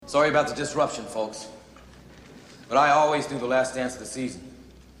Sorry about the disruption, folks. But I always do the last dance of the season.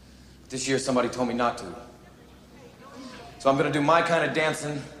 This year, somebody told me not to. So I'm gonna do my kind of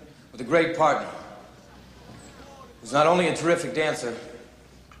dancing with a great partner who's not only a terrific dancer,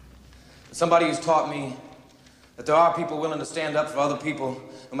 but somebody who's taught me that there are people willing to stand up for other people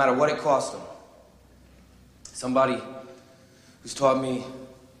no matter what it costs them. Somebody who's taught me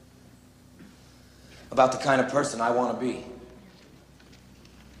about the kind of person I want to be.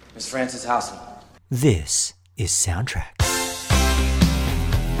 Miss Frances Housen. This is Soundtrack.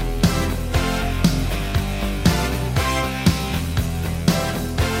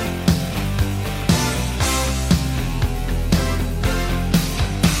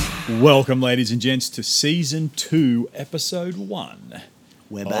 Welcome, ladies and gents, to Season 2, Episode 1.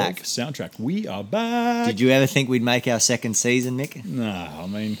 We're back. Soundtrack. We are back. Did you ever think we'd make our second season, Mick? No, I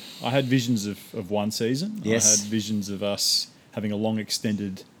mean, I had visions of one season. Yes. I had visions of us having a long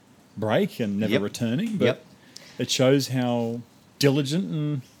extended break and never returning. But it shows how diligent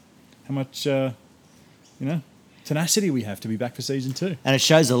and how much, tenacity we have to be back for Season 2. And it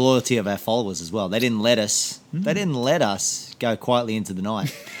shows the loyalty of our followers as well. They didn't let us. They didn't let us go quietly into the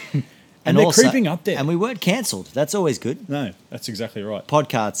night. And they're creeping up there. And we weren't cancelled. That's always good. No, that's exactly right.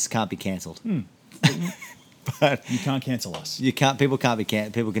 Podcasts can't be cancelled. But you can't cancel us. You can't. People can't be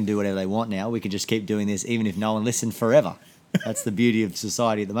cancelled. People can do whatever they want now. We can just keep doing this even if no one listened forever. That's the beauty of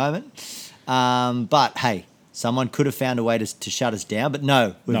society at the moment. But hey, someone could have found a way to shut us down. But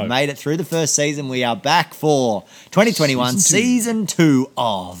no, we've made it through the first season. We are back for 2021 Season 2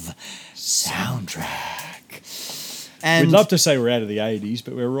 of Soundtrack. And we'd love to say we're out of the 80s,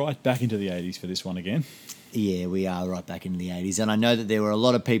 but we're right back into the 80s for this one again. Yeah, we are right back into the 80s. And I know that there were a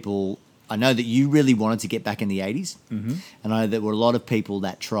lot of people, I know that you really wanted to get back in the 80s. Mm-hmm. And I know there were a lot of people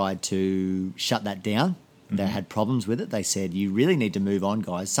that tried to shut that down. Mm-hmm. They had problems with it. They said, you really need to move on,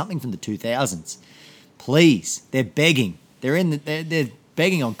 guys. Something from the 2000s. Please. They're begging. They're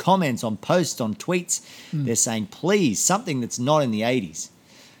begging on comments, on posts, on tweets. They're saying, please, something that's not in the 80s.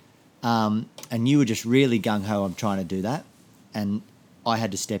 And you were just really gung-ho on trying to do that. And I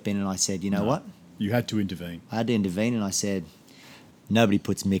had to step in and I said, you know what? You had to intervene. I had to intervene and I said, nobody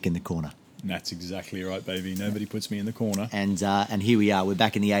puts Mick in the corner. And that's exactly right, baby. Nobody puts me in the corner. And here we are. We're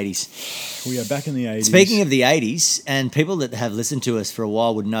back in the 80s. We are back in the 80s. Speaking of the 80s, and people that have listened to us for a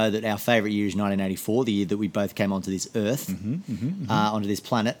while would know that our favourite year is 1984, the year that we both came onto this earth, onto this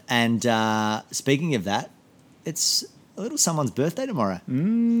planet. And speaking of that, it's a little someone's birthday tomorrow.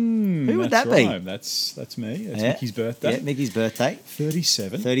 Who would that be? That's me. That's Mickey's birthday. Yeah, Mickey's birthday.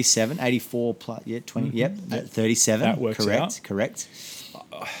 37. 84 plus, 20, 37. That works out. Correct.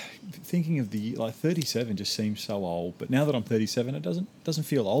 Thinking of the 37 just seems so old, but now that I'm 37, it doesn't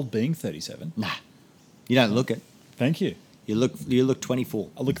feel old being 37. Nah, you don't look it. Thank you. You look 24.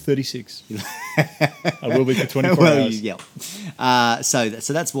 I look 36. I will be for 24 hours. Yeah. So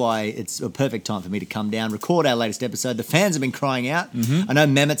that's why it's a perfect time for me to come down, record our latest episode. The fans have been crying out. Mm-hmm. I know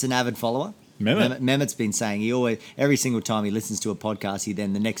Mehmet's an avid follower. Mehmet's been saying he always, every single time he listens to a podcast, he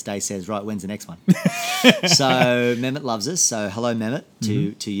then the next day says, right, when's the next one? So Mehmet loves us. So hello, Mehmet,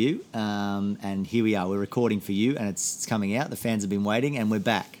 to you. And here we are. We're recording for you, and it's coming out. The fans have been waiting, and we're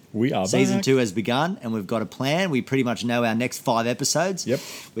back. We are Season back. 2 has begun, and we've got a plan. We pretty much know our next 5 episodes. Yep.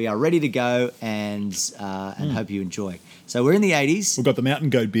 We are ready to go, and hope you enjoy. So we're in the 80s. We've got the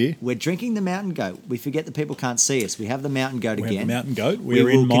Mountain Goat beer. We're drinking the Mountain Goat. We forget that people can't see us. We have the Mountain Goat again. We have the Mountain Goat. We are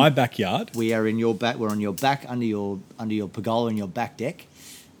in my backyard. We are in your back. We're on your back under your pergola in your back deck.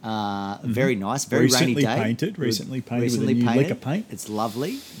 Very nice. Very rainy day. Recently painted with a new liquor paint. It's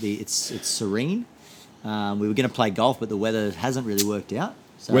lovely. It's serene. We were going to play golf, but the weather hasn't really worked out.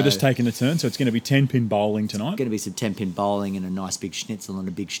 So Weather's taken a turn, so it's going to be 10-pin bowling tonight. Going to be some 10-pin bowling and a nice big schnitzel and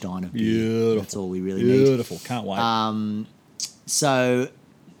a big stein of beer. Beautiful. That's all we really need. Beautiful. Can't wait. So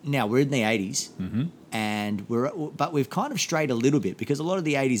now we're in the 80s, and but we've kind of strayed a little bit because a lot of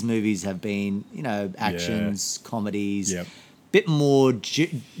the 80s movies have been, actions, comedies, bit more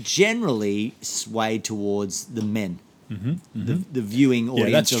generally swayed towards the men, the viewing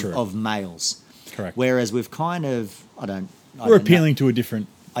audience of males. Correct. Whereas we've kind of, we're appealing to a different.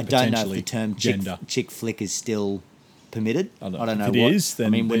 I don't know if the term gender. chick flick is still permitted. I don't know if it is,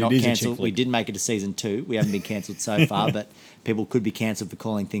 then we're not it is cancelled. a chick flick. We did make it to Season 2. We haven't been cancelled so far, but people could be cancelled for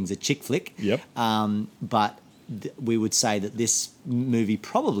calling things a chick flick. Yep. But we would say that this movie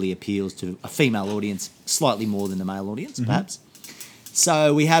probably appeals to a female audience slightly more than the male audience, perhaps.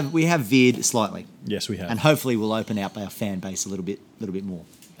 So we have veered slightly. Yes, we have. And hopefully we'll open up our fan base a little bit more.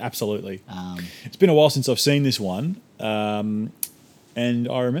 Absolutely. It's been a while since I've seen this one. And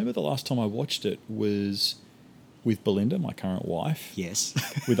I remember the last time I watched it was with Belinda, my current wife, Yes.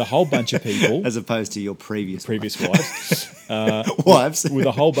 with a whole bunch of people, As opposed to your previous wives, wives. with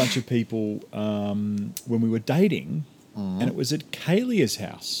a whole bunch of people when we were dating, and it was at Kaylee's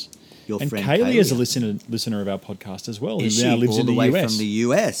house. Your and friend Kaylee is a Kaylee. listener of our podcast as well. Is who now she lives all in the the way US. from the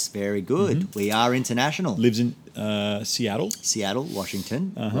US? Very good. We are international. Lives in Seattle. Seattle,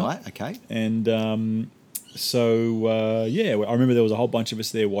 Washington. Right. Okay. And I remember there was a whole bunch of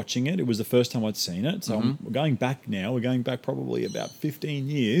us there watching it. It was the first time I'd seen it. So we're going back now. We're going back probably about 15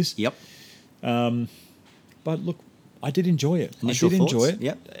 years. Yep. But look, I did enjoy it. Initial I did thoughts? enjoy it.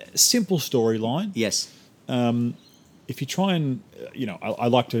 Yep. Simple storyline. Yes. If you try and, I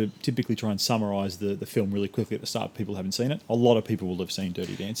like to typically try and summarise the film really quickly at the start. People haven't seen it. A lot of people will have seen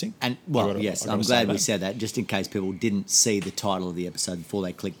Dirty Dancing. And yes, I'm glad we said that, just in case people didn't see the title of the episode before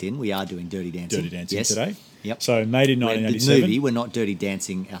they clicked in. We are doing Dirty Dancing. Dirty Dancing yes. today. Yep. So made in The 1987. movie, we're not Dirty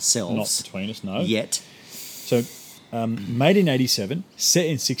Dancing ourselves. Not between us, no. Yet. So made in 87, set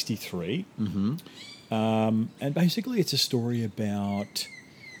in 63. And basically it's a story about...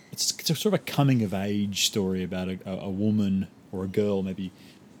 It's a sort of a coming-of-age story about a woman or a girl maybe,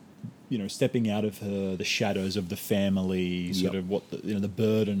 stepping out of the shadows of the family, sort of what the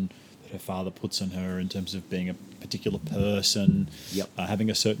burden that her father puts on her in terms of being a particular person, having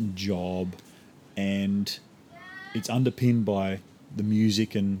a certain job, and it's underpinned by the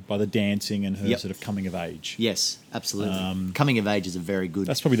music and by the dancing and her sort of coming of age. Yes, absolutely. Coming of age is a very good...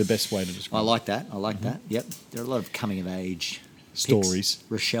 That's probably the best way to describe it. I like that. I like that. Yep. There are a lot of coming of age stories.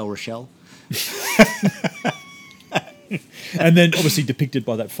 Rochelle. And then obviously depicted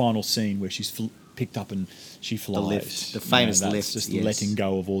by that final scene where she's picked up and she flies. The lift. The famous lift. Just letting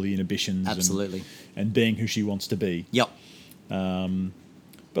go of all the inhibitions. Absolutely. And being who she wants to be. Yep.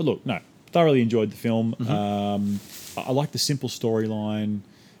 But look, no, thoroughly enjoyed the film. I like the simple storyline.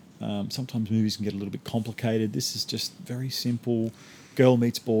 Sometimes movies can get a little bit complicated. This is just very simple. Girl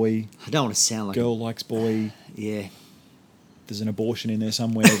meets boy. I don't want to sound like... Girl likes boy. Yeah. There's an abortion in there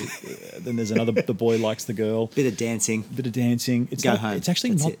somewhere. Then there's another. The boy likes the girl. Bit of dancing. It's Go home. It's actually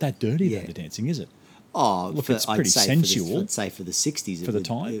That's not it. that dirty. The dancing, is it? Oh, look, it's pretty sensual. I'd say for the 60s, for the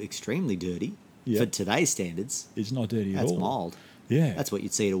time, extremely dirty. Yeah. For today's standards, it's not dirty at all. That's mild. Yeah, that's what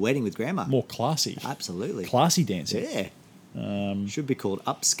you'd see at a wedding with grandma. More classy. Absolutely, classy dancing. Yeah, should be called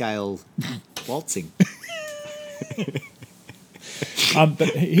upscale waltzing. But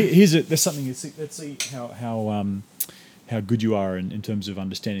there's something. Let's see how good you are in terms of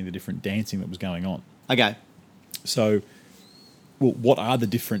understanding the different dancing that was going on. Okay. So, what are the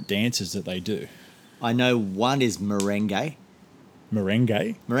different dances that they do? I know one is merengue.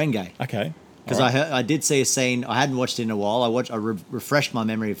 Merengue? Okay. Because I did see a scene. I hadn't watched it in a while. I refreshed my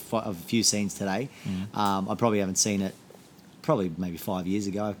memory of a few scenes today. I probably haven't seen it. Probably maybe 5 years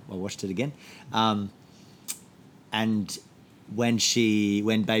ago. I watched it again. And when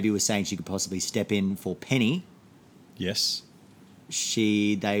Baby was saying she could possibly step in for Penny. Yes.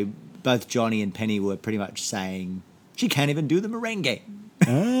 Both Johnny and Penny were pretty much saying she can't even do the merengue.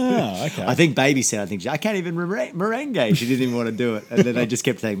 Ah, okay. I think Baby said, I can't even merengue. She didn't even want to do it. And then they just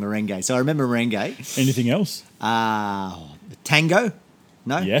kept saying merengue. So I remember merengue. Anything else? Tango?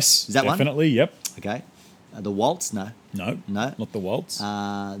 No? Yes. Is that definitely, one? Yep. Okay. The waltz? No. No. Not the waltz.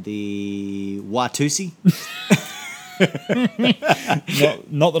 The Watusi?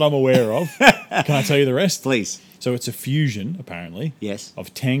 not that I'm aware of. Can I tell you the rest? Please. So it's a fusion, apparently. Yes.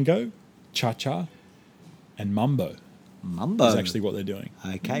 Of tango, cha-cha, and mambo. Mambo is actually what they're doing.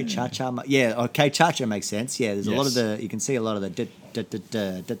 Okay, cha-cha. Cha-cha makes sense. Yeah, there's a lot of you can see a lot of the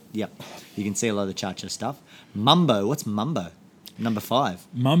yep. You can see a lot of the cha-cha stuff. Mambo, what's mambo? Number 5.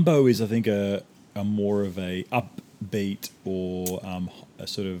 Mambo is, I think, a more of a upbeat or a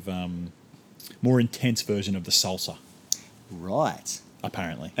sort of more intense version of the salsa. Right.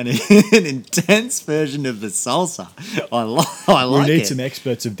 Apparently. An intense version of the salsa. I like it. We need some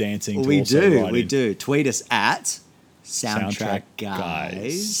experts of dancing. We do. Tweet us at Soundtrack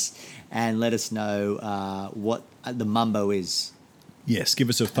Guys and let us know what the mambo is. Yes, give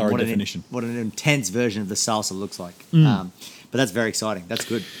us a thorough definition. What an intense version of the salsa looks like. But that's very exciting. That's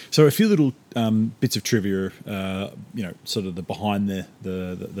good. So a few little bits of trivia, sort of the behind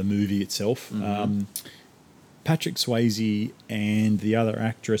the movie itself. Patrick Swayze and the other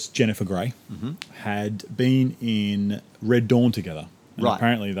actress, Jennifer Grey, had been in Red Dawn together. And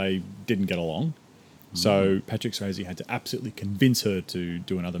apparently they didn't get along. So Patrick Swayze had to absolutely convince her to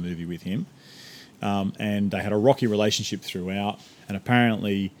do another movie with him. And they had a rocky relationship throughout. And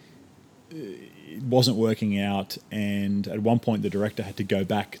apparently it wasn't working out. And at one point the director had to go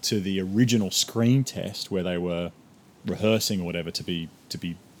back to the original screen test where they were rehearsing or whatever to be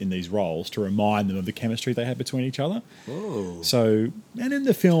in these roles to remind them of the chemistry they had between each other. Oh. So, and in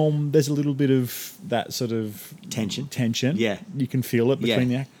the film, there's a little bit of that sort of Tension. Yeah, you can feel it between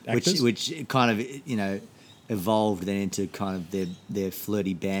the actors. Which kind of, evolved then into kind of their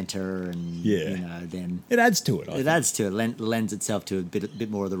flirty banter and, then... It adds to it, I think. Adds to it, lends itself to a bit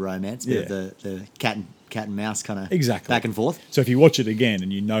more of the romance, bit of the cat and mouse kind of exactly back and forth. So if you watch it again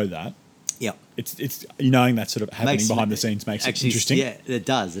and you know that, yep. it's knowing that sort of happening behind the scenes makes it interesting. Yeah, it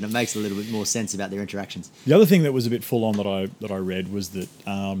does, and it makes a little bit more sense about their interactions. The other thing that was a bit full on that I read was that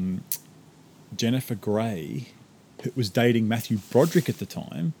Jennifer Grey, who was dating Matthew Broderick at the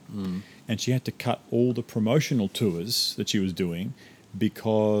time, and she had to cut all the promotional tours that she was doing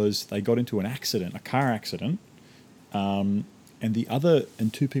because they got into a car accident, and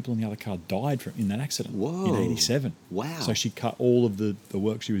two people in the other car died in that accident. Whoa. In 87. Wow. So she cut all of the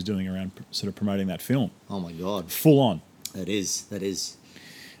work she was doing around sort of promoting that film. Oh my God. Full on. That is.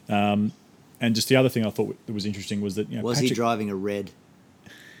 And just the other thing I thought that was interesting was that was he driving a red?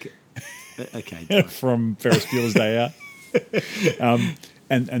 Okay. From Ferris Bueller's Day Out.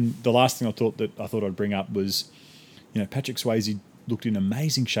 And the last thing I thought I'd bring up was, Patrick Swayze looked in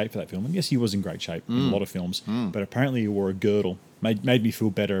amazing shape for that film. And yes, he was in great shape in a lot of films, but apparently he wore a girdle. Made me feel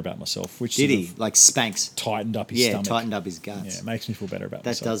better about myself. Which did he? Like Spanx? Tightened up his stomach. Yeah, tightened up his guts. Yeah, it makes me feel better about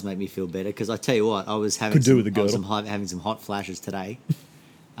myself. That does make me feel better because I tell you what, I was having having some hot flashes today.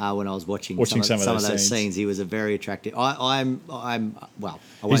 When I was watching some of those scenes, he was a very attractive. He's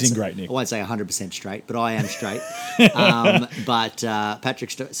in great nick. I won't say 100% straight, but I am straight. But Patrick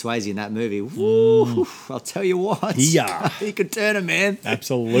Swayze in that movie, I'll tell you what, he could turn a man.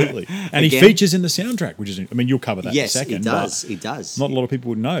 Absolutely, and he features in the soundtrack, which is, you'll cover that in a second. Yes, he does. Not a lot of people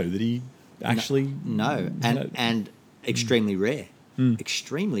would know that he actually and extremely rare,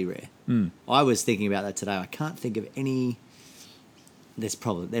 extremely rare. I was thinking about that today. I can't think of any. There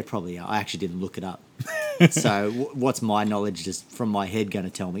probably are. I actually didn't look it up. So what's my knowledge just from my head going to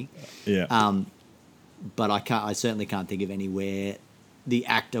tell me? Yeah. But I certainly can't think of anywhere the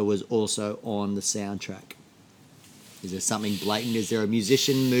actor was also on the soundtrack. Is there something blatant? Is there a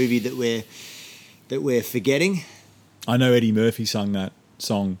musician movie that we're forgetting? I know Eddie Murphy sung that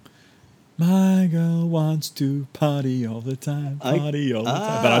song. My girl wants to party all the time, but I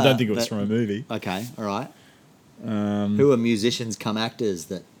don't think it was from a movie. Okay, all right. Who are musicians come actors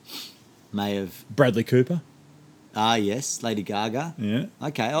that may have... Bradley Cooper. Ah, yes. Lady Gaga. Yeah.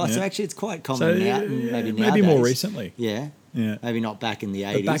 Okay. So actually it's quite common now. Maybe nowadays. Maybe more recently. Yeah. Maybe not back in the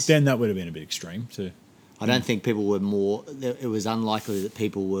 80s. But back then that would have been a bit extreme too. I don't think people were more... It was unlikely that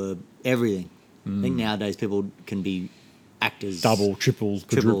people were everything. I think nowadays people can be actors... Double, triple,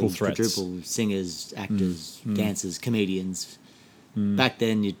 quadruple threats. Quadruple singers, actors, dancers, comedians. Back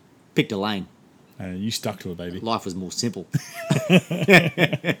then you picked a lane. You stuck to it, baby. Life was more simple.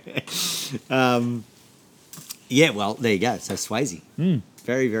 Well, there you go. So Swayze.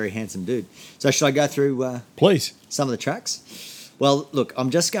 Very, very handsome dude. So should I go through please some of the tracks? Well, look, I'm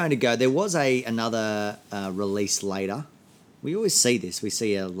just going to go. There was another release later. We always see this. We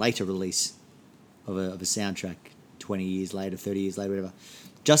see a later release of a soundtrack 20 years later, 30 years later, whatever.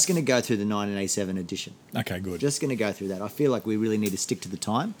 Just going to go through the 1987 edition. Okay, good. Just going to go through that. I feel like we really need to stick to the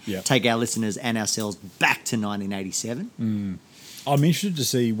time. Yep. Take our listeners and ourselves back to 1987. I'm interested to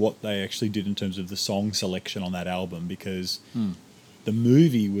see what they actually did in terms of the song selection on that album because the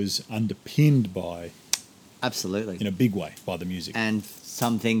movie was underpinned by... Absolutely. In a big way, by the music. And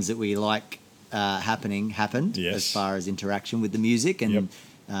some things that we like happened as far as interaction with the music and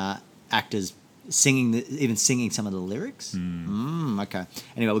actors... even singing some of the lyrics. Okay.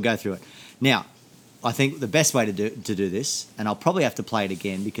 Anyway, we'll go through it. Now, I think the best way to do this, and I'll probably have to play it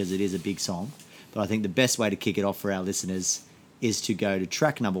again because it is a big song, but I think the best way to kick it off for our listeners is to go to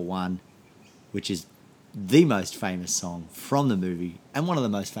track number 1, which is the most famous song from the movie and one of the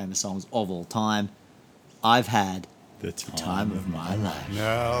most famous songs of all time. I've had the time of my life.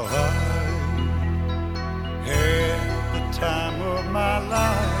 Now I had the time of my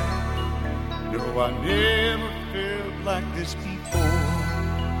life. No, I never felt like this before.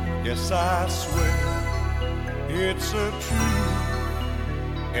 Yes, I swear it's a truth,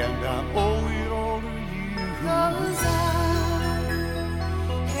 and I owe it all to you. 'Cause I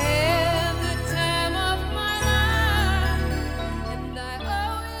had the time of my life, and I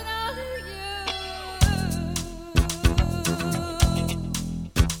owe it all to you.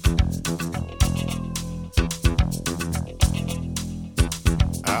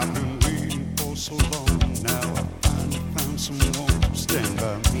 I've been waiting for so long, now I finally found someone to stand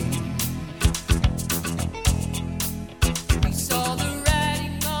by me. We saw the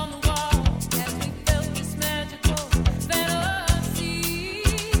writing on the wall as we felt this magical fantasy.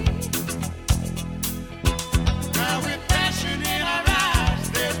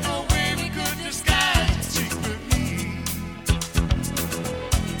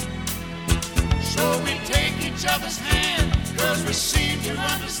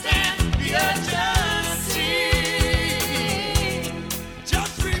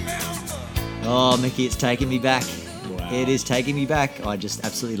 Oh, Mickey, it's taking me back. Wow. It is taking me back. I just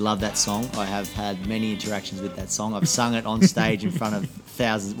absolutely love that song. I have had many interactions with that song. I've sung it on stage in front of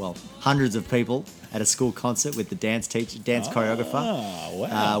thousands, well, hundreds of people at a school concert with the dance choreographer. Oh,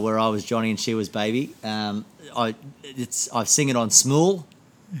 wow. Where I was Johnny and she was Baby. I sing it on Smule.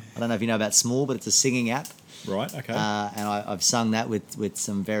 I don't know if you know about Smule, but it's a singing app. Right, okay. And I've sung that with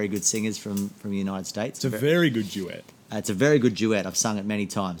some very good singers from the United States. It's a very good duet. It's a very good duet. I've sung it many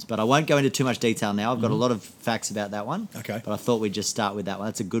times, but I won't go into too much detail now. I've got a lot of facts about that one. Okay. But I thought we'd just start with that one.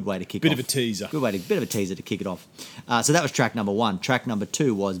 That's a good way to kick Bit off. of a teaser. Bit of a teaser to kick it off. So that was track number 1. Track number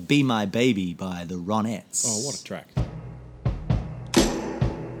 2 was "Be My Baby" by the Ronettes. Oh, what a track.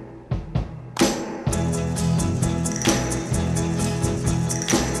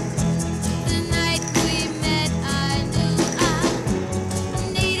 The night we met, I knew I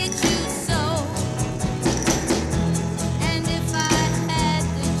needed you so. And if I had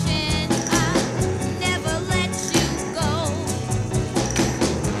the chance, I'd never let you go.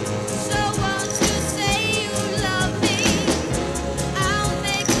 So won't you say you love me? I'll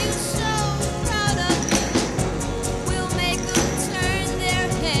make you so proud of me. We'll make them turn their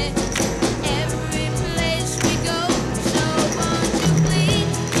heads every place we go. So won't you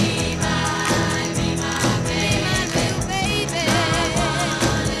please be my new baby?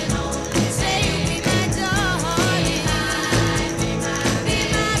 Say you'll be my darling. Be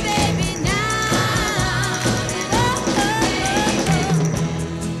my baby now.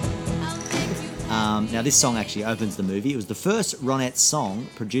 I'll make you Now this song actually opens the movie. It was the first Ronettes song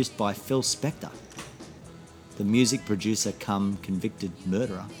produced by Phil Spector, the music producer cum convicted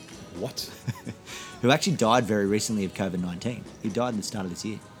murderer, What? who actually died very recently of COVID-19. He died at the start of this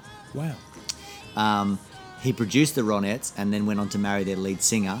year. Wow. He produced the Ronettes and then went on to marry their lead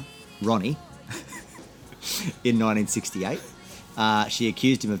singer, Ronnie, in 1968. She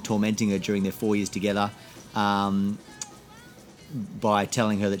accused him of tormenting her during their 4 years together by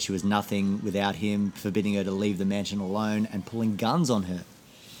telling her that she was nothing without him, forbidding her to leave the mansion alone, and pulling guns on her.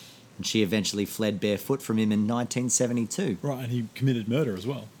 And she eventually fled barefoot from him in 1972. Right, and he committed murder as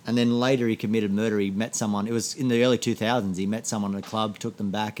well. And then later he committed murder. He met someone, it was in the early 2000s, he met someone at a club, took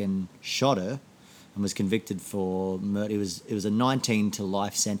them back and shot her, and was convicted for murder. It was a 19 to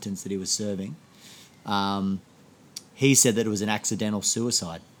life sentence that he was serving. He said that it was an accidental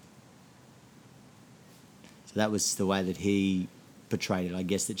suicide. So that was the way that he portrayed it. I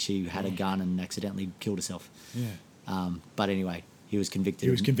guess that she had a gun and accidentally killed herself. Yeah. But anyway, he was convicted.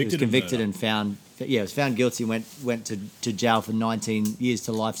 He was convicted of murder. and found. Yeah, was found guilty. Went to jail for 19 years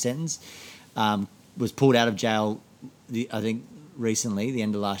to life sentence. Was pulled out of jail. I think recently, the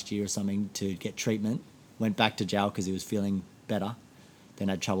end of last year or something, to get treatment. Went back to jail because he was feeling better. Then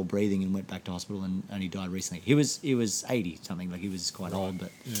had trouble breathing and went back to hospital and only died recently. He was 80 something. Like he was quite old.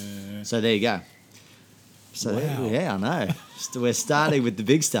 But Yeah. so there you go. So Wow. yeah, I know. We're starting with the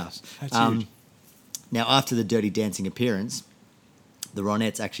big stuff. That's huge. Now, after the Dirty Dancing appearance, the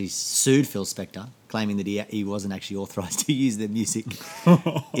Ronettes actually sued Phil Spector, claiming that he wasn't actually authorised to use their music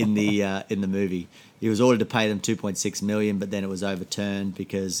in the movie. He was ordered to pay them $2.6 million, but then it was overturned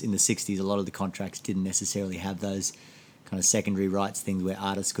because in the '60s, a lot of the contracts didn't necessarily have those kind of secondary rights things where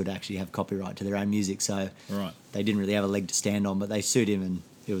artists could actually have copyright to their own music. So Right. they didn't really have a leg to stand on, but they sued him, and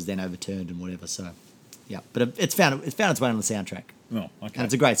it was then overturned and whatever. So yeah, but it's found its way on the soundtrack. Oh, okay. And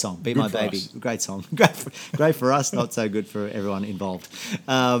it's a great song, "Be Good My for Baby." us. Great song. Great for us, not so good for everyone involved.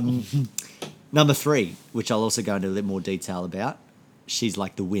 Number 3, which I'll also go into a little more detail about, "She's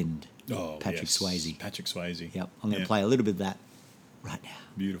Like the Wind," Oh, Patrick yes. Swayze. Patrick Swayze. Yep, I'm going to Yeah. play a little bit of that right now.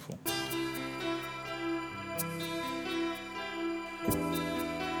 Beautiful.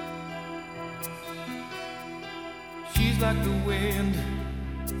 She's like the wind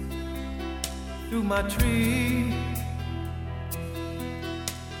through my tree.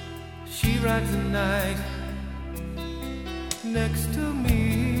 She rides the night next to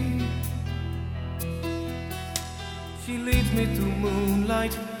me. She leads me through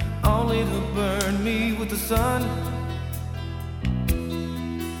moonlight, only to burn me with the sun.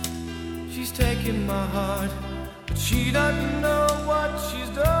 She's taking my heart, but she doesn't know what she's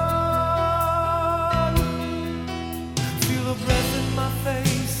done. Feel her breath in my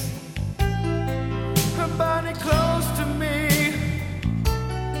face, her body close to me.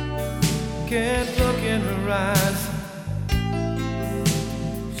 Can't look in her eyes,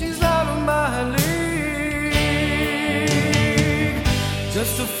 she's out of my league.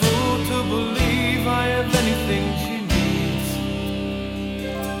 Just a fool to believe I have anything she needs.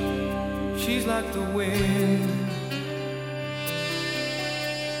 She's like the wind.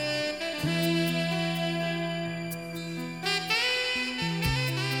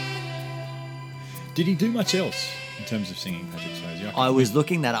 Did he do much else in terms of singing, Patrick Swayze? I was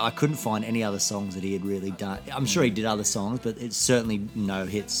looking that up. I couldn't find any other songs that he had really done. I'm sure he did other songs, but it's certainly no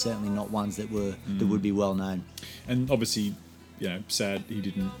hits. Certainly not ones that would be well known. And obviously, sad he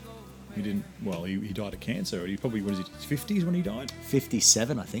didn't. Well, he died of cancer. He probably was his 50s when he died.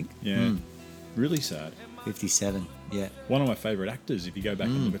 57, I think. Yeah, really sad. 57. Yeah, One of my favourite actors. If you go back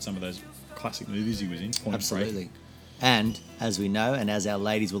and look at some of those classic movies he was in, Point absolutely. Break. And as we know, and as our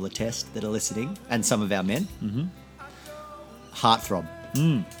ladies will attest that are listening, and some of our men, heartthrob.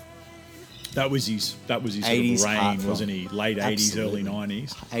 That was his sort of 80s reign, heartthrob. wasn't he? Late 80s, Absolutely. early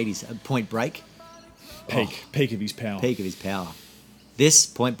 90s. 80s. Point Break. Peak of his power. Peak of his power. This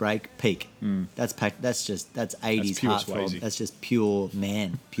Point Break peak. That's 80s pure heartthrob. Swayze. That's just pure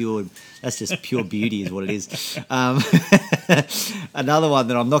man. That's just pure beauty is what it is. Another one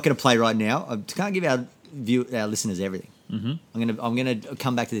that I'm not going to play right now. I can't give our listeners everything. I'm gonna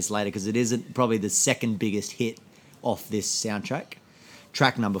come back to this later because it isn't probably the second biggest hit off this soundtrack.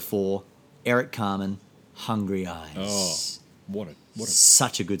 Track number 4, Eric Carmen, Hungry Eyes. Oh, what a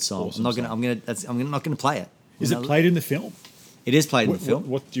Such a good song. awesome I'm not gonna play it. Is it played in the film? It is played in the film.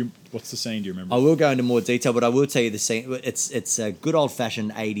 What's the scene? Do you remember? I will go into more detail, but I will tell you the scene. It's a good old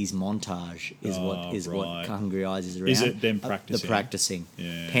fashioned 80s montage. What Hungry Eyes is around. Is it them practicing? The practicing.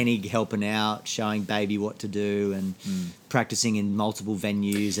 Yeah. Penny helping out, showing Baby what to do, and practicing in multiple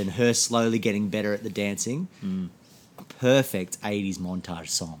venues, and her slowly getting better at the dancing. A perfect 80s montage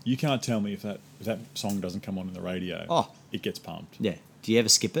song. You can't tell me if that song doesn't come on in the radio. It gets pumped. Yeah. Do you ever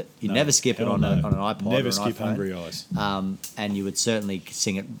skip it? You No, never skip it hell on no. an iPod. Never or an skip iPhone. Hungry Eyes. And you would certainly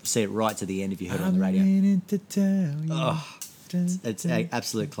see it right to the end if you heard it on the radio. It's an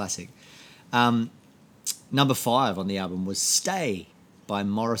absolute classic. Number 5 on the album was Stay by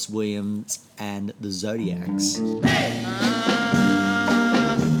Morris Williams and the Zodiacs.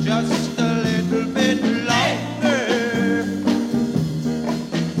 Just a little bit longer.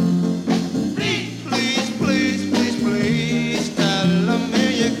 Please, please, please, please, please tell me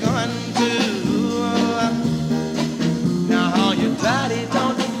you're going to. Now your daddy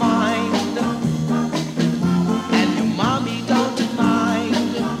don't mind, and your mommy don't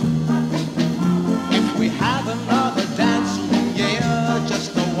mind. If we have another dance, yeah,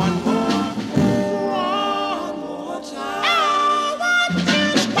 just the one more time. I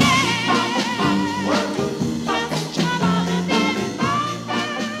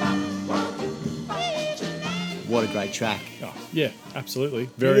want to What a great track. Oh, yeah, absolutely.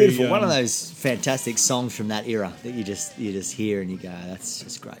 Very Beautiful. One of those fantastic songs from that era that you just hear and you go, that's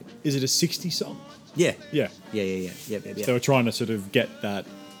just great. Is it a 60s song? Yeah. Yeah. Yeah. They were trying to sort of get that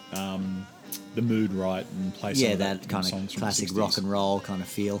the mood right and play some Yeah, of that kind songs of from classic the 60s. rock and roll kind of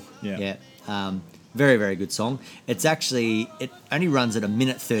feel. Yeah. Very, very good song. It only runs at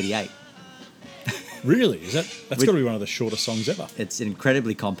 1:38. Really? That's got to be one of the shortest songs ever. It's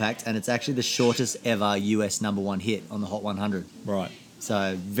incredibly compact, and it's actually the shortest ever US #1 hit on the Hot 100. Right.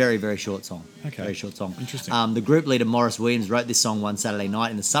 So very, very short song. Okay. Very short song. Interesting. The group leader Morris Williams wrote this song one Saturday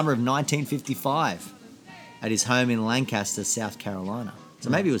night in the summer of 1955 at his home in Lancaster, South Carolina. So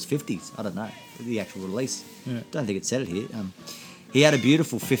maybe it was 50s. I don't know. The actual release. Yeah. Don't think it said it here. He had a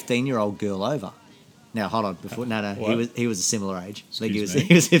beautiful 15-year-old girl over. Now hold on. He was a similar age. I think Excuse me.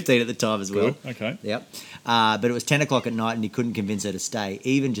 he was 15 at the time as well. Good, okay. Yep. But it was 10 o'clock at night and he couldn't convince her to stay,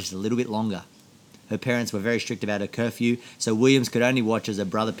 even just a little bit longer. Her parents were very strict about her curfew, so Williams could only watch as her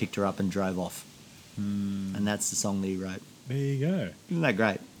brother picked her up and drove off. And that's the song that he wrote. There you go. Isn't that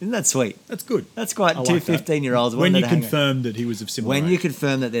great? Isn't that sweet? That's good. That's quite I two like that. 15-year-olds. When you wanted to hang out. confirmed that he was of similar When age. you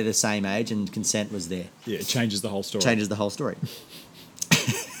confirm that they're the same age and consent was there. Yeah, it changes the whole story. Changes the whole story.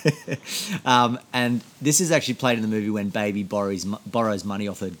 And this is actually played in the movie when Baby borrows money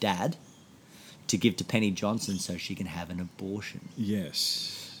off her dad to give to Penny Johnson so she can have an abortion.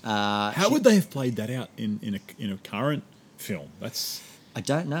 Yes. How would they have played that out in a current film? I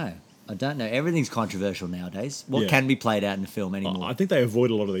don't know. Everything's controversial nowadays. What Yeah. can be played out in a film anymore? I think they avoid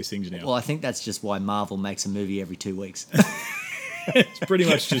a lot of these things now. Well, I think that's just why Marvel makes a movie every 2 weeks. It's pretty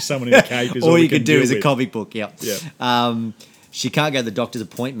much just someone in a cape is all we you can could do deal is a with. comic book. Yeah. Yeah. She can't go to the doctor's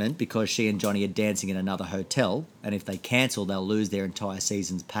appointment because she and Johnny are dancing in another hotel, and if they cancel, they'll lose their entire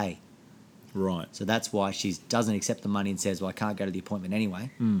season's pay. Right. So that's why she doesn't accept the money and says, well, I can't go to the appointment anyway.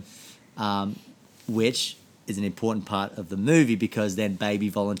 Which is an important part of the movie because then Baby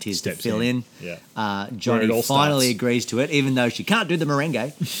volunteers Steps to fill in. Yeah. Where it Johnny all finally starts. agrees to it, even though she can't do the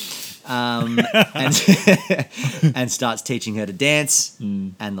merengue. And starts teaching her to dance,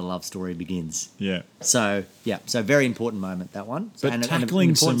 and the love story begins. Yeah. So very important moment, that one. But and tackling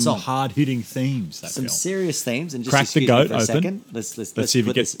an some important song. hard-hitting themes, that Some film. serious themes, and just Crack the excuse me goat for a open. second. Let's see if you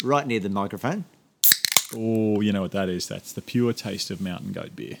put get- this right near the microphone. Oh, you know what that is? That's the pure taste of Mountain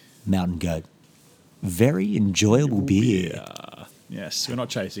Goat beer. Mountain Goat. Very enjoyable beer. Yes, we're not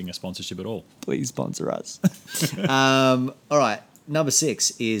chasing a sponsorship at all. Please sponsor us. All right. Number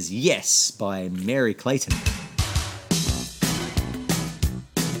 6 is Yes by Mary Clayton.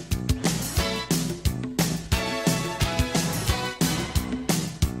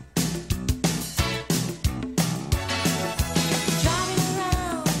 Driving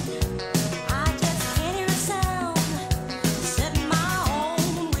around, I just can't hear a sound. Setting my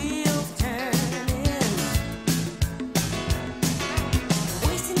own wheels turning.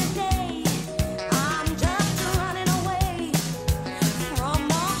 Wasting a day, I'm just running away from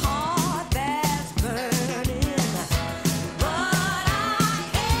a heart that's burning. But I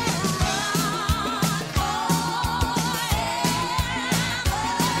can't run forever.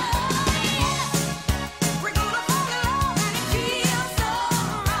 We're gonna fall in love and it feels so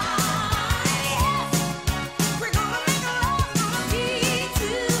right. Yes, we're gonna make love, gonna be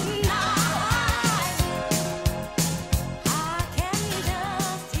tonight. I can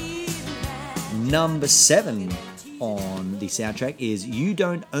just hear that. Number 7 on the soundtrack is You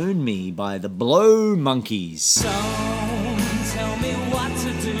Don't Own Me by the Blow Monkeys. Don't tell me what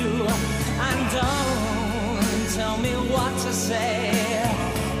to do, and don't tell me what to say.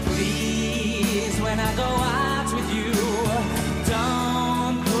 Please, when I go out with you,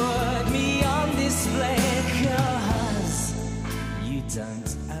 don't put me on display, 'cause you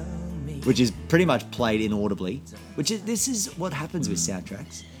don't own me. Which is pretty much played inaudibly. This is what happens with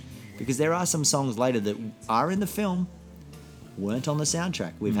soundtracks, because there are some songs later that are in the film, weren't on the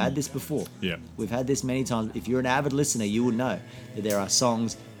soundtrack. We've had this before. Yeah. We've had this many times. If you're an avid listener, you will know that there are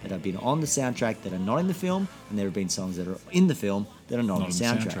songs that have been on the soundtrack that are not in the film, and there have been songs that are in the film that are not on the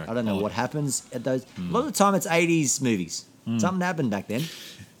soundtrack. I don't know what happens at those. A lot of the time, it's 80s movies. Something happened back then.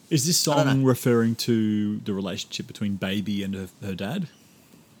 Is this I don't song know. referring to the relationship between Baby and her dad?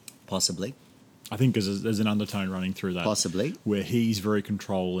 Possibly. I think there's an undertone running through that. Possibly. Where he's very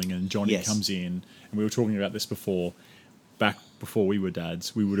controlling and Johnny Yes. comes in, and we were talking about this before. Back before we were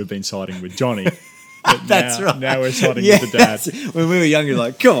dads, we would have been siding with Johnny. But That's now, right. Now we're siding with the dad. Yes. When we were younger,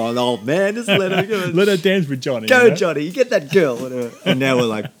 like, come on, old man, just let her go. Let her dance with Johnny. Go, you know? Johnny, you get that girl. Whatever. And now we're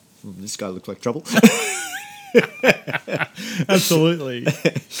like, this guy looks like trouble. Absolutely.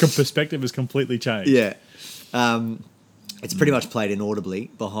 Perspective has completely changed. Yeah. It's pretty much played inaudibly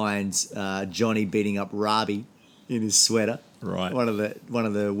behind Johnny beating up Robbie in his sweater. Right. One of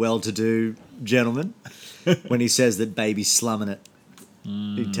the well-to-do gentlemen. When he says that Baby's slumming it.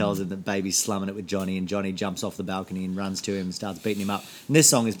 He tells him that Baby's slumming it with Johnny, and Johnny jumps off the balcony and runs to him and starts beating him up. And this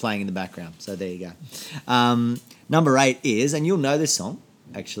song is playing in the background. So there you go. Number 8 is, and you'll know this song,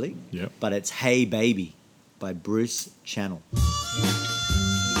 actually. Yep. But it's Hey Baby by Bruce Channel.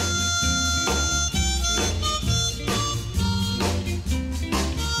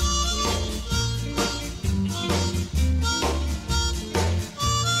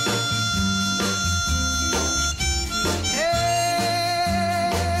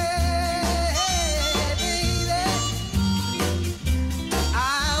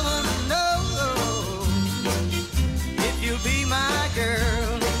 I wanna know if you'll be my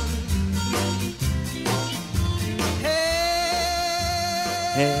girl.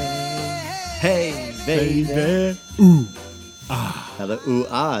 Hey baby. Baby. Now the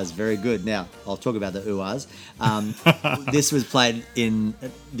ooh-ahs, very good. Now, I'll talk about the ooh-ahs. This was played in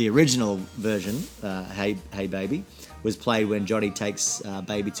the original version, Hey Baby, was played when Johnny takes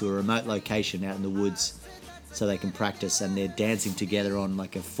Baby to a remote location out in the woods so they can practice, and they're dancing together on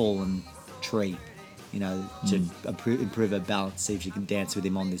like a fallen tree, you know, to improve her balance, see if she can dance with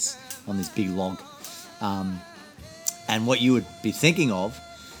him on this big log. And what you would be thinking of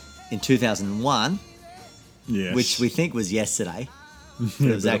in 2001, Yes. which we think was yesterday. It was But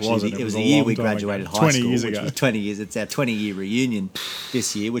it actually wasn't. it It was was the a year long we time graduated ago. high 20 school, years which ago. was 20 years. It's our 20-year reunion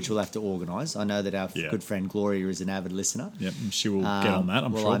this year, which we'll have to organise. I know that our Yeah. good friend Gloria is an avid listener. Yep, she will get on that,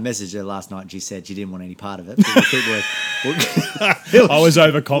 I'm well, sure. I messaged her last night and she said she didn't want any part of it. But we'll keep I was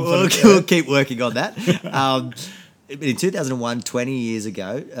overconfident. we'll keep working on that. In 2001, 20 years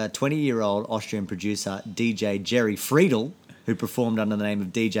ago, 20-year-old Austrian producer DJ Jerry Friedel, who performed under the name of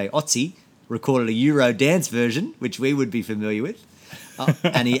DJ Otzi, recorded a Euro dance version, which we would be familiar with.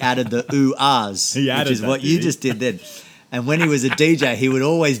 And he added the ooh-ahs, He which added is that, what did you he? just did then. And when he was a DJ, he would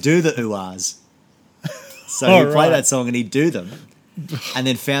always do the ooh-ahs. So Oh, he'd play right. that song and he'd do them, and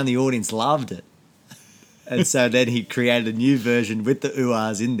then found the audience loved it. And so then he created a new version with the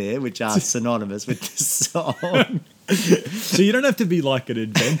ooh-ahs in there, which are synonymous with the song. So you don't have to be like an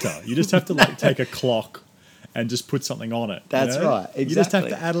inventor. You just have to like take a clock and just put something on it. That's right. Exactly. You just have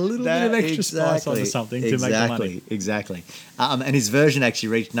to add a little bit of extra spice onto something to make the money. Exactly. And his version actually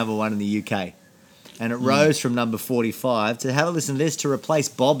reached number 1 in the UK. And it rose from number 45 to, have a listen to this, to replace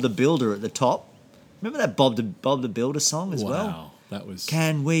Bob the Builder at the top. Remember that Bob the Builder song as well? Wow. That was...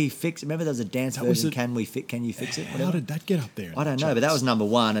 Can we fix it? Remember there was a dance version, Can you fix it? How did that get up there? I don't know, but that was number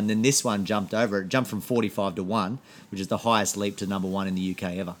 1, and then this one jumped over. It jumped from 45 to 1, which is the highest leap to number 1 in the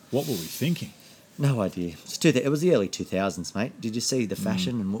UK ever. What were we thinking? No idea. It was the early 2000s, mate. Did you see the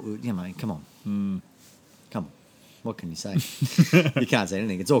fashion and what? Come on, come on. What can you say? You can't say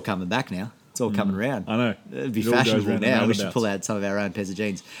anything. It's all coming back now. It's all coming around. I know. It'd be fashionable now. We should pull out some of our own pairs of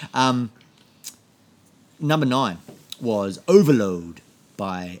jeans. Number 9 was Overload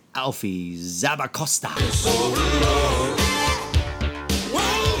by Alfie Zabacosta.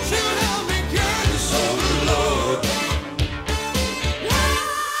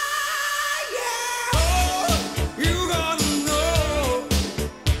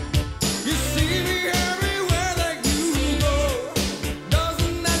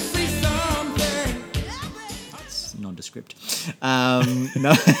 Nondescript.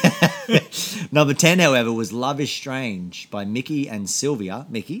 No. Number 10, however, was Love is Strange by Mickey and Sylvia.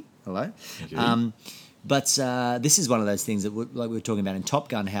 Mickey, hello. But this is one of those things that, like we were talking about in Top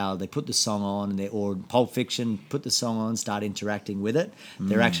Gun, how they put the song on, or Pulp Fiction, put the song on, start interacting with it.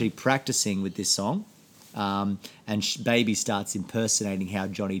 They're actually practicing with this song. And Baby starts impersonating how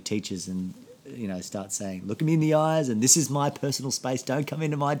Johnny teaches and, starts saying, look at me in the eyes, and this is my personal space, don't come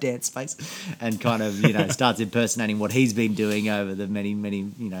into my dance space, and kind of, starts impersonating what he's been doing over the many,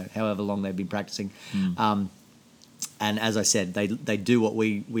 however long they've been practicing. And as I said, they do what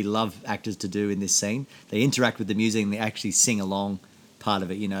we love actors to do in this scene. They interact with the music and they actually sing along part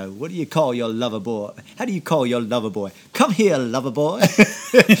of it. What do you call your lover boy? How do you call your lover boy? Come here, lover boy.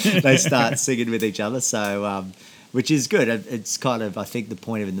 They start singing with each other, so... which is good. It's kind of, I think, the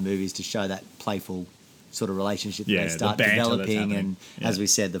point of it in the movie is to show that playful sort of relationship that they start developing, and as we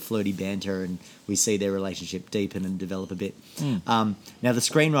said, the flirty banter, and we see their relationship deepen and develop a bit. Now, the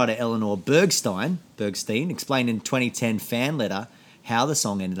screenwriter Eleanor Bergstein explained in 2010 fan letter how the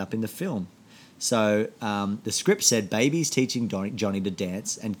song ended up in the film. So the script said Baby's teaching Johnny to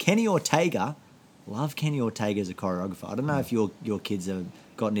dance, and Kenny Ortega, love Kenny Ortega as a choreographer. I don't know if your kids have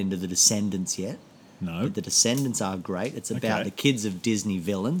gotten into The Descendants yet. No. But The Descendants are great. It's about the kids of Disney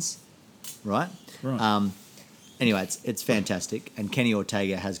villains, right? Anyway, it's fantastic, and Kenny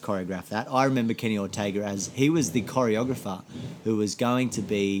Ortega has choreographed that. I remember Kenny Ortega as he was the choreographer who was going to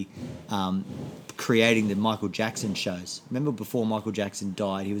be creating the Michael Jackson shows. Remember before Michael Jackson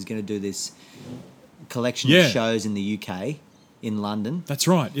died, he was going to do this collection of shows in the UK, in London. That's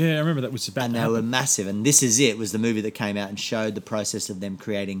right. Yeah, I remember that was about and they were massive. And This Is It was the movie that came out and showed the process of them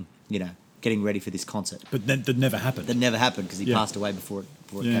creating, getting ready for this concert. But that never happened. That never happened because he passed away before it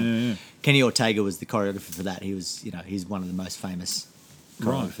came. Yeah. Kenny Ortega was the choreographer for that. He was, he's one of the most famous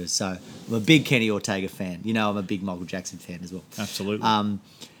choreographers. Right. So I'm a big Kenny Ortega fan. I'm a big Michael Jackson fan as well. Absolutely.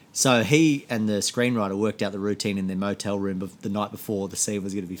 So he and the screenwriter worked out the routine in their motel room the night before the scene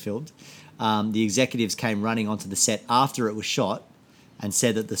was going to be filmed. The executives came running onto the set after it was shot and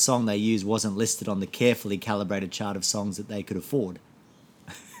said that the song they used wasn't listed on the carefully calibrated chart of songs that they could afford.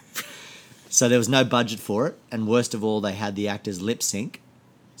 So there was no budget for it, and worst of all, they had the actors lip sync.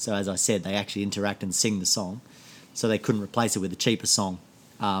 So as I said, they actually interact and sing the song. So they couldn't replace it with a cheaper song,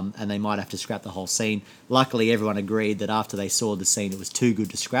 and they might have to scrap the whole scene. Luckily, everyone agreed that after they saw the scene, it was too good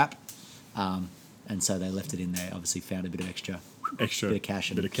to scrap, and so they left it in there. Obviously, found a bit of extra bit of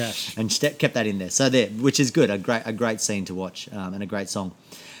cash, and kept that in there. So there, which is good, a great scene to watch, and a great song.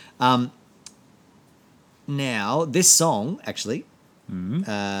 Now this song actually.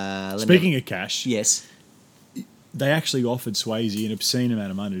 Speaking of cash, yes, they actually offered Swayze an obscene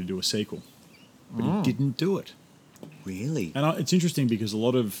amount of money to do a sequel, but he didn't do it. Really? And it's interesting because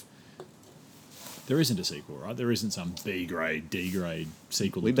there isn't a sequel, right? There isn't some B grade, D grade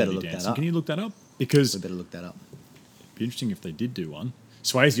sequel. We better look that up. Can you look that up? Because we better look that up. It'd be interesting if they did do one.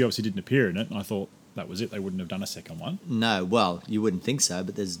 Swayze obviously didn't appear in it, and I thought that was it. They wouldn't have done a second one. No, well, you wouldn't think so,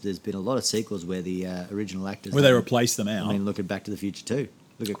 but there's been a lot of sequels where the original actors... Where they replace them out. I mean, look at Back to the Future too.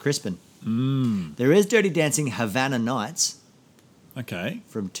 Look at Crispin. There is Dirty Dancing Havana Nights. Okay.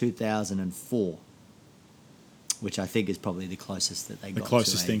 From 2004, which I think is probably the closest that they got to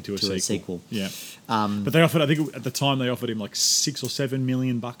a sequel. Yeah. But they offered, I think at the time, they offered him like $6 or $7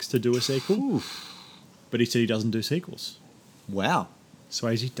 million to do a sequel. Ooh. But he said he doesn't do sequels. Wow.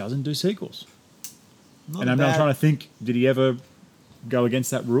 Swayze doesn't do sequels. Not and I'm trying to think, did he ever go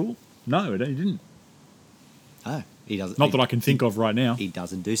against that rule? No, he didn't. Oh. He doesn't. Not that I can think of right now. He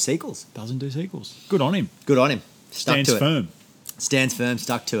doesn't do sequels. Doesn't do sequels. Good on him. Good on him. Stuck Stands to it. firm. Stands firm,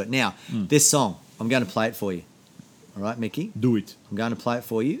 stuck to it. Now, this song, I'm going to play it for you. All right, Mickey? Do it. I'm going to play it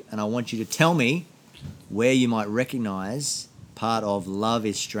for you, and I want you to tell me where you might recognise part of Love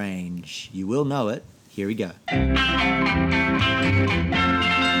is Strange. You will know it. Here we go.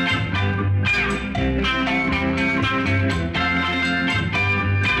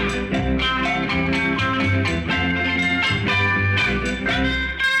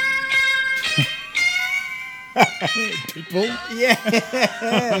 People.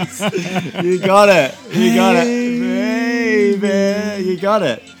 Yes! You got it. You got it. Baby. You got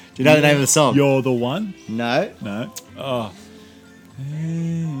it. Do you know the name of the song? You're the one? No? No. Oh.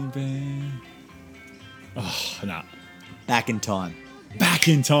 Baby. Oh, no. Back in Time. Back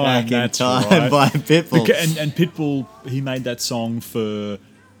in Time. Back in That's Time right. by Pitbull. And Pitbull, he made that song for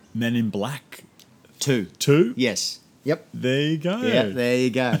Men in Black Two. 2. Yes. Yep. There you go. Yeah, there you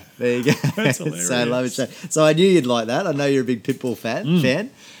go. There you go. That's So hilarious. I love it. So I knew you'd like that. I know you're a big Pitbull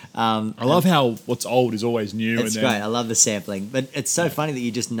fan. I love how what's old is always new. It's and then, great. I love the sampling, but it's so funny that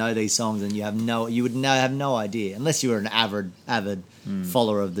you just know these songs and you have no idea unless you were an avid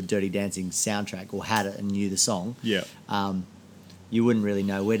follower of the Dirty Dancing soundtrack or had it and knew the song. Yeah. You wouldn't really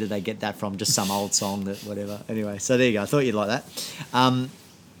know where did they get that from. Just some old song that whatever. Anyway, so there you go. I thought you'd like that.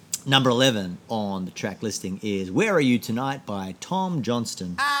 Number 11 on the track listing is "Where Are You Tonight" by Tom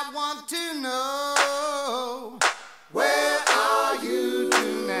Johnston. I want to know, where are you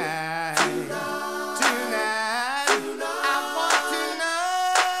tonight? Tonight. I want to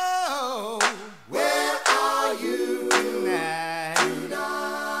know, where are you tonight?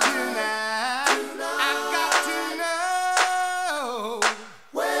 Tonight. I've got to know,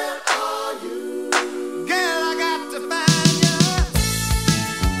 where are you? Girl, I got to find you.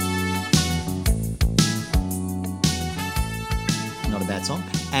 Not a bad song.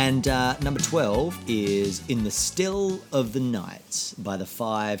 And number 12 is "In the Still of the Night" by the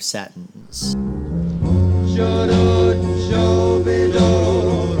Five Satins.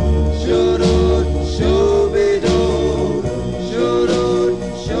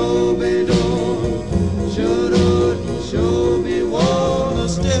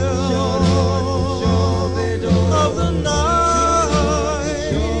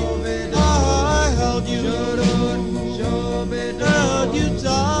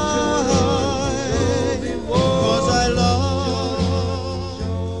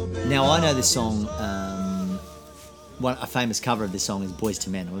 Now I know this song. A famous cover of this song is "Boys to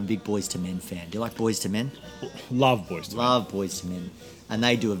Men." I'm a big Boys to Men fan. Do you like Boys to Men? Love Boys to Men. Love Boys to Men. And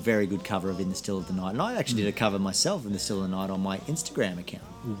they do a very good cover of "In the Still of the Night." And I actually did a cover myself, "In the Still of the Night," on my Instagram account.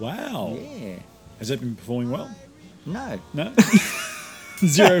 Wow. Yeah. Has that been performing well? No. No?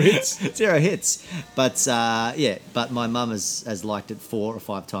 0 hits. 0 hits. But but my mum has liked it 4 or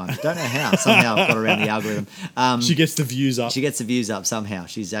 5 times. Don't know how. Somehow I've got around the algorithm. She gets the views up. She gets the views up somehow.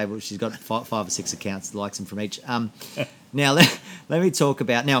 She's got 5 or 6 accounts, likes them from each. Now let me talk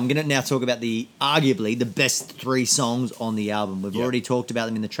about. Now I'm going to now talk about arguably the best 3 songs on the album. We've already talked about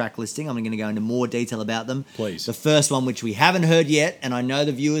them in the track listing. I'm going to go into more detail about them. Please. The first one, which we haven't heard yet, and I know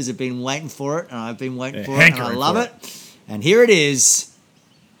the viewers have been waiting for it, and I've been waiting for it, and I love it. And here it is,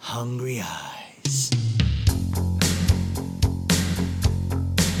 "Hungry Eyes."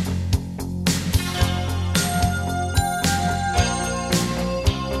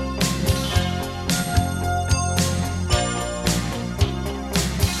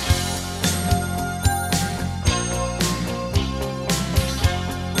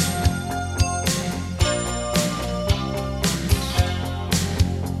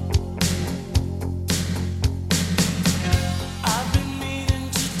 I've been meaning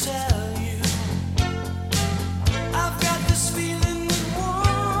to tell you, I've got this feeling that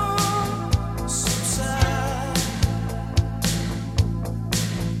won't subside.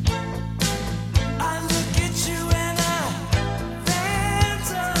 I look at you and I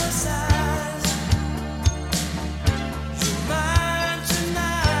fantasize. You're mine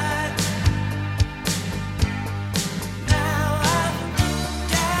tonight. Now I've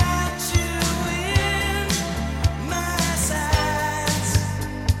got you in my sights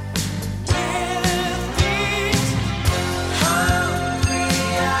with these hungry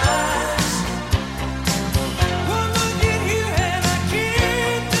eyes. One look at you and I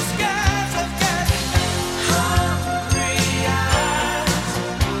can't disguise. I've got hungry eyes.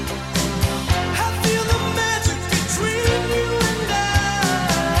 I feel the magic between you and I.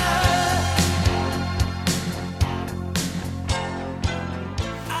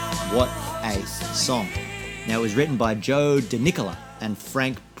 What a song. Now, it was written by Joe DeNicola and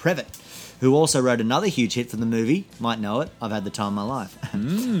Frank Previtt, who also wrote another huge hit for the movie. Might know it. I've Had the Time of My Life,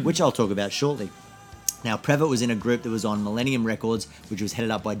 which I'll talk about shortly. Now, Previtt was in a group that was on Millennium Records, which was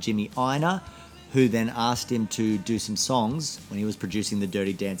headed up by Jimmy Ienner, who then asked him to do some songs when he was producing the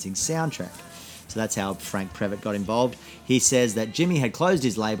Dirty Dancing soundtrack. So that's how Frank Previtt got involved. He says that Jimmy had closed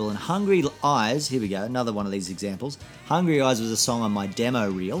his label and Hungry Eyes, here we go, another one of these examples. Hungry Eyes was a song on my demo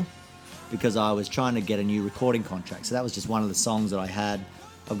reel because I was trying to get a new recording contract. So that was just one of the songs that I had.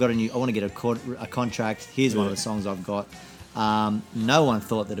 I want to get a contract. Here's one of the songs I've got. No one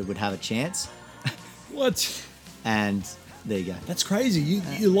thought that it would have a chance. What? And there you go. That's crazy.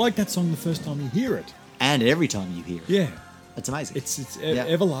 You like that song the first time you hear it. And every time you hear it. Yeah. It's amazing. It's Yeah.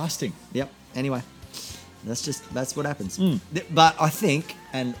 everlasting. Yep. Anyway, that's what happens. But I think,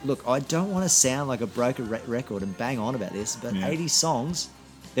 and look, I don't want to sound like a broken record and bang on about this, but 80 songs,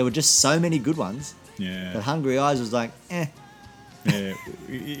 there were just so many good ones. Yeah. That Hungry Eyes was like, Yeah.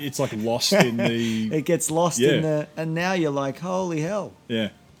 It's like lost in the... It gets lost in the, and now you're like, holy hell. Yeah.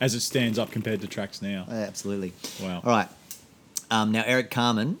 As it stands up compared to tracks now. Absolutely. Wow. All right. Now, Eric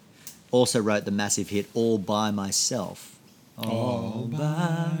Carmen also wrote the massive hit All By Myself. All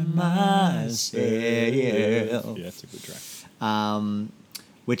by myself. Yeah, it's a good track.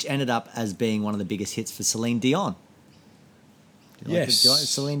 Which ended up as being one of the biggest hits for Celine Dion. Do you like the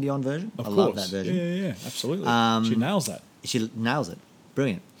Celine Dion version? Of I course. love that version. Yeah, absolutely. She nails that. She nails it.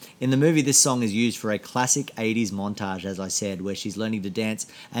 Brilliant. In the movie, this song is used for a classic 80s montage, as I said, where she's learning to dance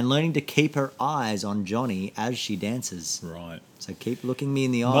and learning to keep her eyes on Johnny as she dances. Right. So keep looking me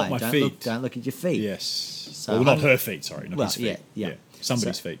in the eye. Not my feet. Don't look at your feet. Yes. So Well, not her feet, sorry. Not his feet. Yeah.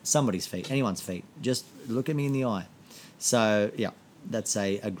 Somebody's So, feet. Somebody's feet. Anyone's feet. Just look at me in the eye. So, yeah, that's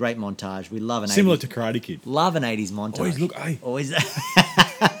a great montage. We love an Similar 80s, to Karate Kid. love an 80s montage. Always look, hey. Always.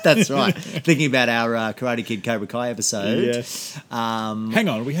 That's right. Thinking about our Karate Kid Cobra Kai episode. Yes. Hang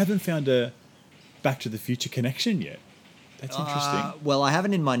on, we haven't found a Back to the Future connection yet. That's interesting. Well, I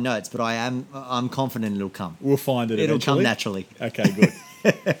haven't in my notes, but I'm confident it'll come. We'll find it It'll come eventually. naturally. Okay,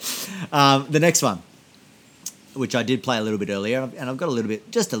 good. The next one, which I did play a little bit earlier, and I've got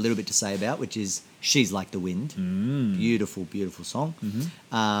just a little bit to say about, which is She's Like the Wind. Beautiful, beautiful song.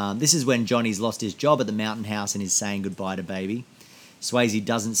 This is when Johnny's lost his job at the Mountain House and is saying goodbye to Baby. Swayze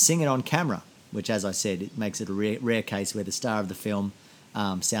doesn't sing it on camera, which, as I said, it makes it a rare case where the star of the film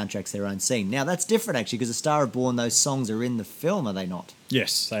soundtracks their own scene. Now, that's different, actually, because The Star is Born, those songs are in the film, are they not?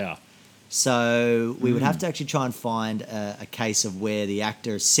 Yes, they are. So we would have to actually try and find a case of where the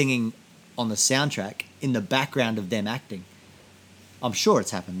actor is singing on the soundtrack in the background of them acting. I'm sure it's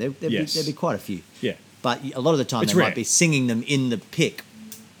happened. There'd be quite a few. Yeah. But a lot of the time It's they rare. might be singing them in the pick,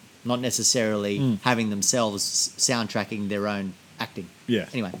 not necessarily having themselves soundtracking their own acting. Yeah.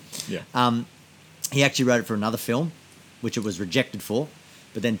 Anyway, Yeah. he actually wrote it for another film, which it was rejected for.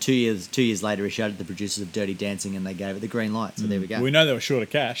 But then 2 years later, he showed it to the producers of Dirty Dancing, and they gave it the green light. So there we go. We know they were short of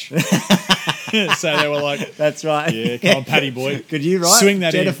cash. So they were like, That's right. yeah, come on, Paddy boy. Could you write? Swing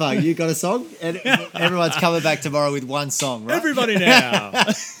that Jennifer, you got a song? And everyone's coming back tomorrow with one song, right? Everybody now.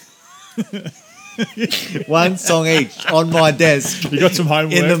 One song each on my desk You got some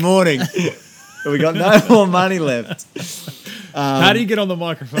homework. in the morning. We got no more money left. How do you get on the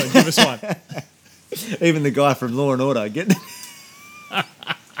microphone? Give us one. Even the guy from Law and Order.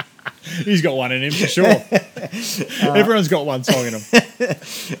 He's got one in him for sure. Everyone's got one song in him.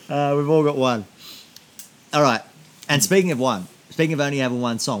 We've all got one. All right. And speaking of only having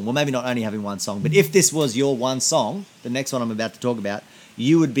one song, well, maybe not only having one song, but if this was your one song, the next one I'm about to talk about,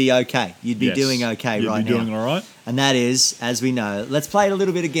 you would be okay. You'd be Yes. doing okay You'd right be now. doing all right. And that is, as we know, let's play it a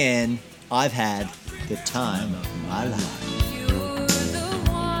little bit again. I've had the time of my life. You're the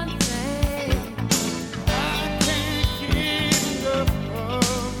one thing I can't keep up.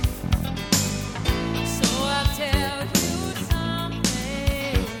 So I'll tell you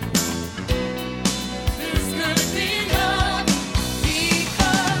something. This could be love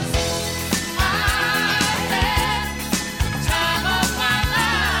because I had the time of my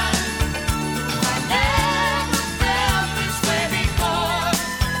life. I never felt this way before.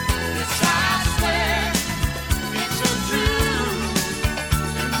 This I swear it's so true,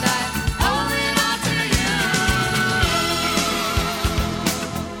 and I owe it all to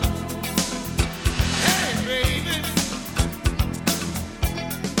Hey, baby. you.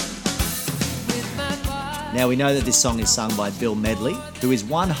 With my body. Now, we know that this song is sung by Bill Medley, who is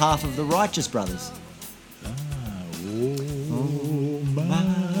one half of the Righteous Brothers.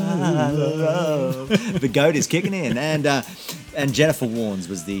 The goat is kicking in. And Jennifer Warnes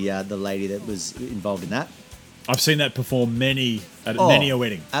was the lady that was involved in that. I've seen that perform many Oh, a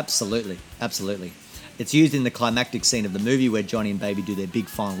wedding. Absolutely, absolutely. It's used in the climactic scene of the movie where Johnny and Baby do their big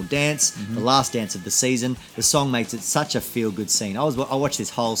final dance, the last dance of the season. The song makes it such a feel-good scene. I watched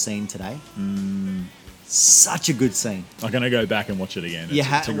this whole scene today. Such a good scene. I'm going to go back and watch it again. You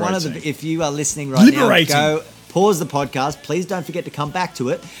It's a great scene. if you are listening right Liberating. now, go pause the podcast. Please don't forget to come back to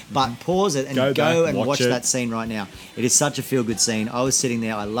it, but pause it and Go go, back, and watch watch it. that scene right now. It is such a feel-good scene. I was sitting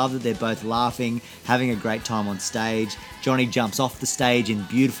there. I love that they're both laughing, having a great time on stage. Johnny jumps off the stage in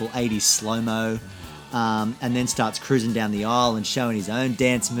beautiful 80s slow-mo. And then starts cruising down the aisle and showing his own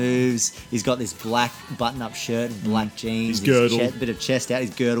dance moves. He's got this black button-up shirt and black jeans. His girdle. Bit of chest out. His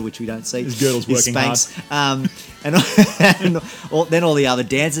girdle, which we don't see. His girdle's working hard. And then all the other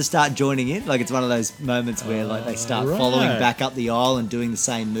dancers start joining in. Like it's one of those moments where like they start following back up the aisle and doing the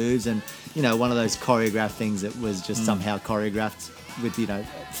same moves. And one of those choreographed things that was just somehow choreographed with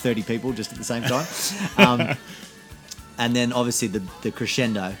 30 people just at the same time. And then obviously the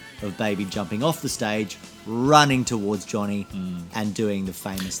crescendo of Baby jumping off the stage, running towards Johnny, and doing the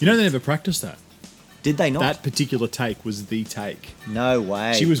famous. They never practiced that. Did they not? That particular take was the take. No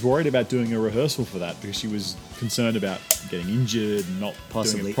way. She was worried about doing a rehearsal for that because she was concerned about getting injured and not doing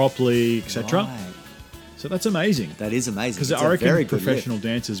Possibly. it properly, etc. Right. So that's amazing. That is amazing. Because It's I a reckon very good professional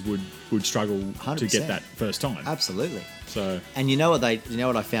dancers would struggle to 100%. get that first time. Absolutely. So And you know what I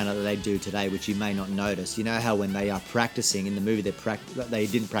found out that they do today, which you may not notice. You know how when they are practicing in the movie, they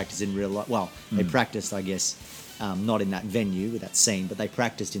didn't practice in real life. Well, they practiced, I guess, not in that venue with that scene, but they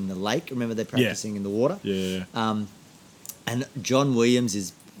practiced in the lake. Remember, they're practicing in the water. yeah. And John Williams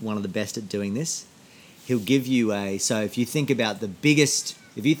is one of the best at doing this. He'll give you so if you think about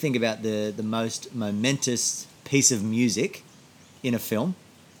the most momentous piece of music in a film,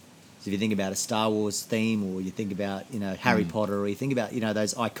 so if you think about a Star Wars theme, or you think about Harry Potter, or you think about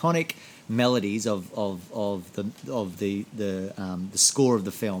those iconic melodies of the score of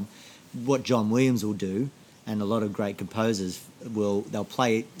the film, what John Williams will do, and a lot of great composers they'll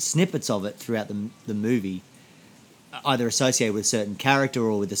play snippets of it throughout the movie, either associated with a certain character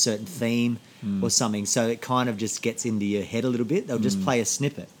or with a certain theme or something. So it kind of just gets into your head a little bit. They'll just play a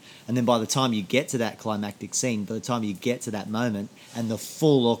snippet. And then by the time you get to that climactic scene, by the time you get to that moment, and the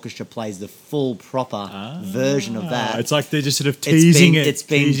full orchestra plays the full proper version of that. It's like they're just sort of teasing it. It's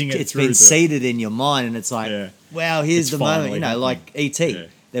been seeded in your mind, and it's like, wow, here's It's the moment. finally happening. Like E.T. Yeah.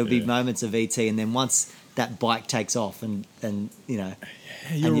 There would be moments of E.T. And then once that bike takes off and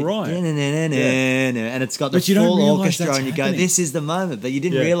You're right. And it's got the But you don't full realise orchestra, that's and you go, happening. this is the moment. But you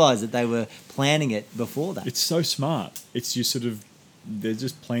didn't realise that they were planning it before that. It's so smart. It's you sort of they're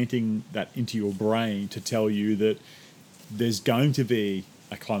just planting that into your brain to tell you that there's going to be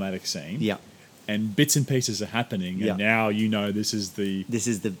a climatic scene. Yeah. And bits and pieces are happening, Yeah. and now this is the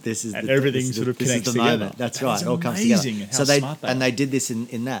And everything this is sort of this is connects the together. moment. That's That right. is It all comes amazing together. how So smart they are. they did this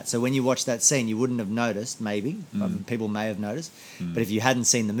in that. So when you watch that scene, you wouldn't have noticed. Maybe people may have noticed, but if you hadn't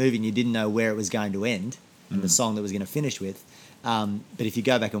seen the movie and you didn't know where it was going to end and the song that was going to finish with, but if you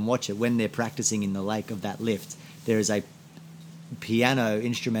go back and watch it, when they're practicing in the lake of that lift, there is a piano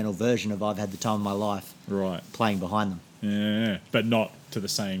instrumental version of "I've Had the Time of My Life" Right. playing behind them. Yeah, but not to the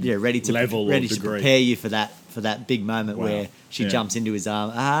same Ready to degree. prepare you for that big moment Wow. where she Yeah. jumps into his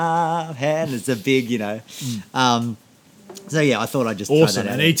arm. And it's a big, So yeah, I thought I'd just throw Awesome.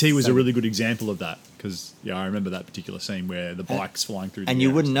 that out And there. E.T. was So- a really good example of that because I remember that particular scene where the bike's flying through. And the you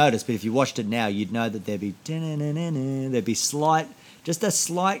air. wouldn't notice, but if you watched it now, you'd know that there'd be just a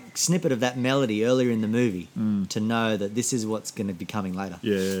slight snippet of that melody earlier in the movie to know that this is what's going to be coming later.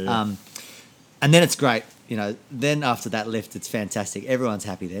 Yeah. And then it's great, Then after that lift, it's fantastic. Everyone's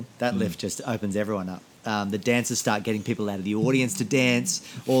happy then. That lift just opens everyone up. The dancers start getting people out of the audience to dance.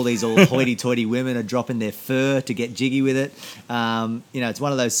 All these hoity-toity women are dropping their fur to get jiggy with it. It's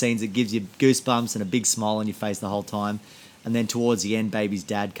one of those scenes that gives you goosebumps and a big smile on your face the whole time. And then towards the end, Baby's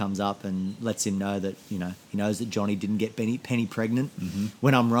dad comes up and lets him know that, he knows that Johnny didn't get Penny pregnant.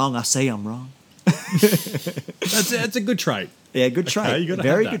 When I'm wrong, I say I'm wrong. That's a good trait. Yeah, good trait. Okay, you gotta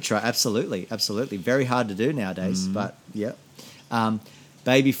Very have that. good trait. Absolutely. Very hard to do nowadays, but yeah.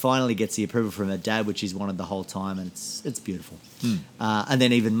 Baby finally gets the approval from her dad, which he's wanted the whole time, and it's beautiful. And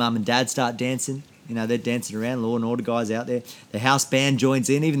then even Mum and Dad start dancing. They're dancing around. Law and Order guys out there. The house band joins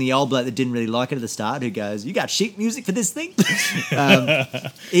in. Even the old bloke that didn't really like it at the start, who goes, "You got sheet music for this thing?"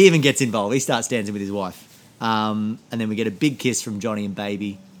 He even gets involved. He starts dancing with his wife, and then we get a big kiss from Johnny and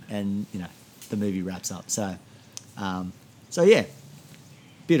Baby, and the movie wraps up. So yeah,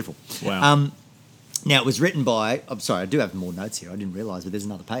 beautiful. Wow. Now, it was written by... I'm sorry, I do have more notes here. I didn't realise, but there's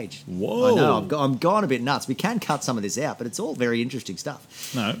another page. Whoa. I know, I'm gone a bit nuts. We can cut some of this out, but it's all very interesting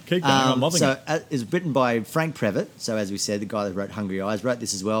stuff. No, keep going. I'm loving it. So it's written by Frank Previtt. So as we said, the guy that wrote Hungry Eyes wrote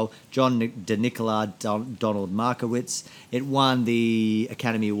this as well. John DeNicola, Donald Markowitz. It won the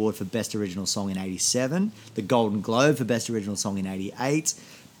Academy Award for Best Original Song in 87, the Golden Globe for Best Original Song in 88,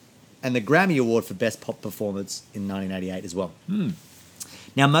 and the Grammy Award for Best Pop Performance in 1988 as well.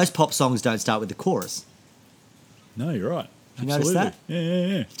 Now, most pop songs don't start with the chorus. No, you're right. You notice that?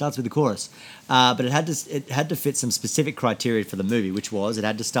 Yeah. Starts with the chorus, but it had to fit some specific criteria for the movie, which was it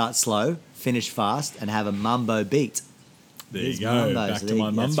had to start slow, finish fast, and have a mumbo beat. There There's you go. mumbos. Back to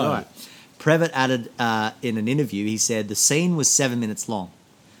my That's mumbo. right. Previtt added in an interview, he said the scene was 7 minutes long,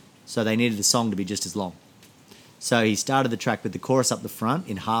 so they needed the song to be just as long. So he started the track with the chorus up the front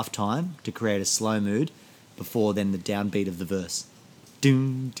in half time to create a slow mood, before then the downbeat of the verse.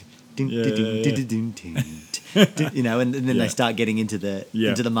 Dun, dun, Yeah, dun, yeah, dun, dun, dun, dun, you know, and then Yeah. they start getting into the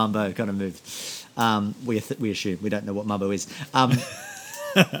mumbo kind of move. We assume we don't know what mumbo is.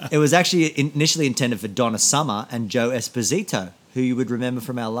 It was actually initially intended for Donna Summer and Joe Esposito, who you would remember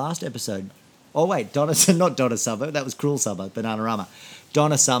from our last episode. Oh wait, not Donna Summer. That was Cruel Summer, Bananarama.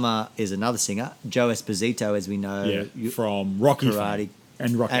 Donna Summer is another singer. Joe Esposito, as we know, From Rocky Karate fame.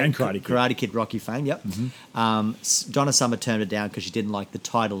 and Karate Kid. Karate Kid, Rocky fame. Yep. Donna Summer turned it down because she didn't like the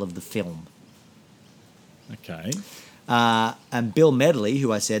title of the film. Okay. And Bill Medley,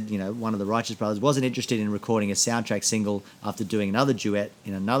 who I said, one of the Righteous Brothers, wasn't interested in recording a soundtrack single after doing another duet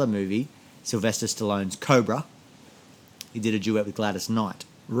in another movie, Sylvester Stallone's Cobra. He did a duet with Gladys Knight.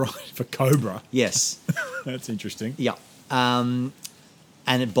 Right, for Cobra. Yes. That's interesting. Yeah.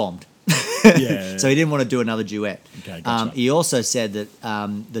 And it bombed. Yeah. So he didn't want to do another duet. Okay, gotcha. He also said that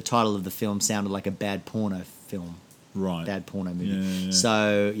the title of the film sounded like a bad porno film. Right. Bad porno movie.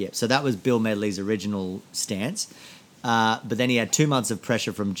 Yeah. So that was Bill Medley's original stance. But then he had 2 months of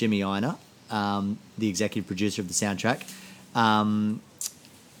pressure from Jimmy Ienner, the executive producer of the soundtrack.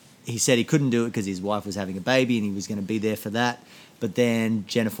 He said he couldn't do it because his wife was having a baby and he was going to be there for that. But then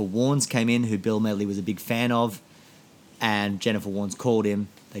Jennifer Warnes came in, who Bill Medley was a big fan of, and Jennifer Warnes called him.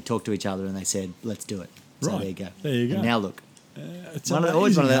 They talked to each other and they said, "Let's do it." So Right. there you go. There you go. And now look. It's Always one of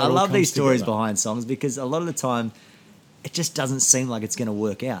amazing the, how I it all love these comes stories together. behind songs because a lot of the time it just doesn't seem like it's going to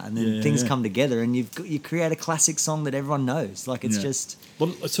work out, and then things come together and you create a classic song that everyone knows. Like it's just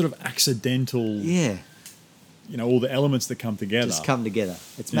Well, it's sort of accidental. All the elements that come together. just come together.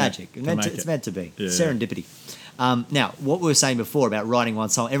 It's Yeah, magic. to make It's it. meant to be. Yeah. Serendipity. Now, what we were saying before about writing one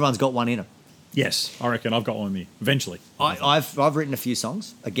song, everyone's got one in them. Yes, I reckon I've got one with me eventually. I've written a few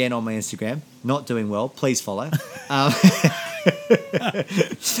songs again on my Instagram. Not doing well. Please follow.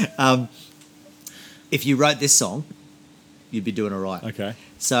 If you wrote this song, you'd be doing all right. Okay.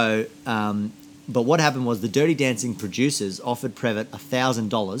 So, but what happened was the Dirty Dancing producers offered Previtt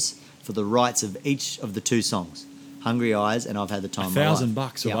 $1,000 for the rights of each of the two songs, "Hungry Eyes" and "I've Had the Time of My Life."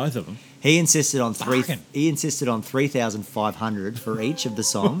 $1,000 for Yeah. both of them. He insisted on Bargain. He insisted on $3,500 for each of the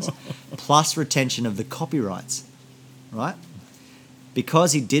songs, plus retention of the copyrights. Right?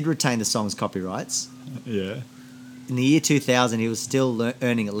 Because he did retain the song's copyrights. Yeah. In the year 2000, he was still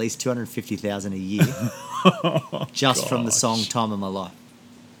earning at least $250,000 a year just from the gosh. song "Time of My Life."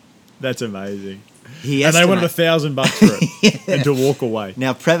 That's amazing. He And they wanted estimate- $1,000 for it and to walk away.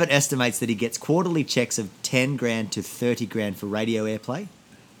 Now, Previtt estimates that he gets quarterly checks of $10,000 to $30,000 for radio airplay,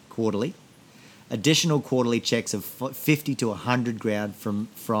 quarterly. Additional quarterly checks of $50,000 to $100,000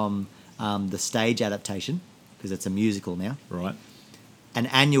 from the stage adaptation, because it's a musical now. Right. And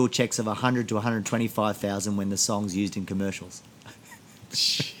annual checks of $100,000 to $125,000 when the song's used in commercials.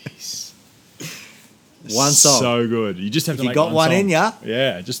 Jeez. One song. So good. You just have to You make got one song. in ya.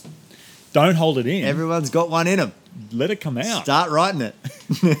 Yeah, just don't hold it in. Everyone's got one in them. Let it come out. Start writing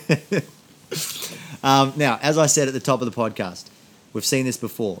it. Now, as I said at the top of the podcast, we've seen this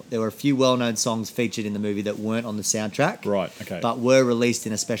before. There were a few well-known songs featured in the movie that weren't on the soundtrack. Right, okay. But were released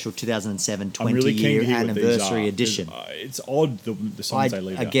in a special 2007 I'm really keen 20-year to hear what these anniversary are, edition. 'cause, it's odd the songs they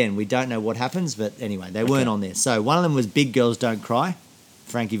leave out. Again, we don't know what happens, but anyway, they weren't on there. So one of them was Big Girls Don't Cry,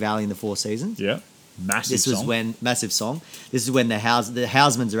 Frankie Valli and the Four Seasons. Yeah. Massive This was song. when massive song. This is when the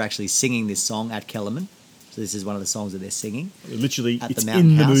Housemans are actually singing this song at Kellerman. So this is one of the songs that they're singing. Literally, at the it's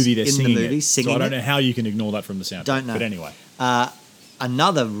Mountain in the House, movie they're in the singing movie, it. singing so I don't it. know how you can ignore that from the soundtrack. Don't know. But anyway.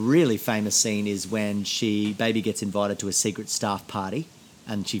 Another really famous scene is when Baby gets invited to a secret staff party,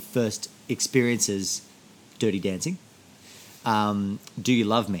 and she first experiences Dirty Dancing. "Do You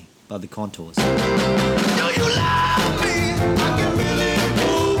Love Me" by the Contours. Do you love me? I can really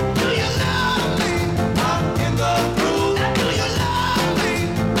move. Do you love me? I'm in the groove. Do you love me?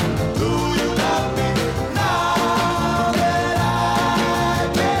 Do you love me?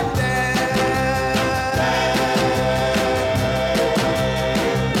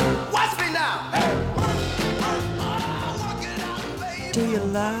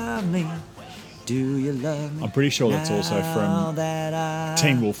 love me? Do you love me? I'm pretty sure that's also now from that I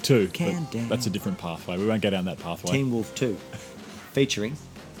Teen Wolf 2. can But that's a dance. different pathway. We won't go down that pathway. Teen Wolf 2, featuring.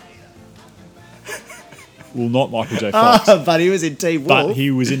 Well, not Michael J. Fox. But he was in Teen Wolf. But he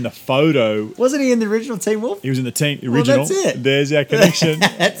was in the photo. Wasn't he in the original Teen Wolf? He was in the original. that's it. There's our connection.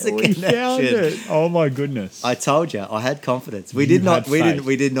 That's the We found connection. it. Oh my goodness. I told you, I had confidence. We You did not. had We faith. didn't.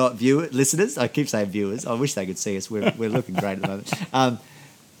 We did not view it. Listeners, I keep saying viewers. I wish they could see us. We're looking great at the moment.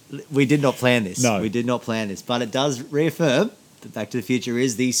 We did not plan this. No. We did not plan this. But it does reaffirm that Back to the Future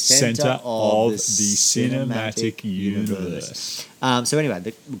is the center Center of the cinematic universe. So anyway,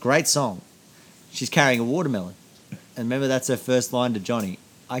 the great song. She's carrying a watermelon, and remember that's her first line to Johnny.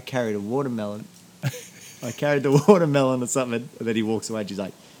 I carried a watermelon. I carried the watermelon or something. And then he walks away and she's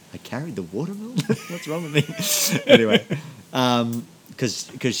like, I carried the watermelon? What's wrong with me? Anyway,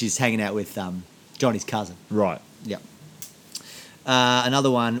 because she's hanging out with Johnny's cousin. Right. Yeah.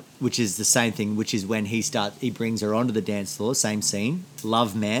 Another one, which is the same thing, which is when he brings her onto the dance floor, same scene,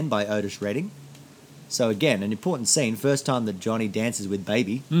 Love Man by Otis Redding. So again, an important scene, first time that Johnny dances with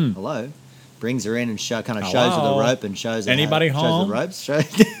Baby, hello, brings her in and shows her the Hello. rope and shows her Anybody shows home? the ropes. Now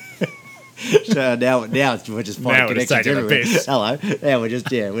we're just finding Now we're just connections taking a everywhere. piss. Hello,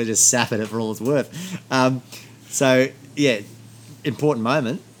 we're just sapping it for all it's worth. So yeah, important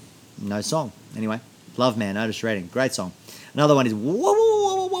moment, no song. Anyway, Love Man, Otis Redding, great song. Another one is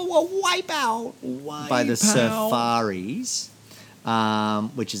Wipe Out by the Safaris,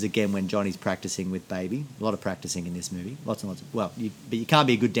 which is again when Johnny's practicing with Baby. A lot of practicing in this movie. Lots and lots of, but you can't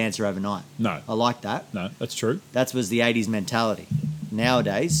be a good dancer overnight. No. I like that. No, that's true. That was the 80s mentality.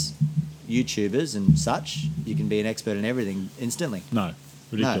 Nowadays, YouTubers and such, you can be an expert in everything instantly. No.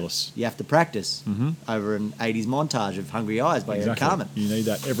 Ridiculous. No, you have to practice over an 80s montage of Hungry Eyes by Eric Carmen. You need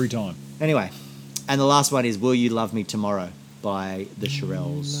that every time. Anyway, and the last one is Will You Love Me Tomorrow by the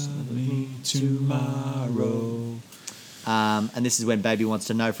Shirelles. Tomorrow. And this is when Baby wants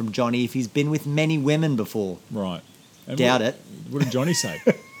to know from Johnny if he's been with many women before. Right. And Doubt what, it. What did Johnny say?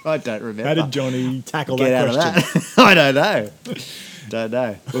 I don't remember. How did Johnny tackle get that out question? of that? I don't know. Don't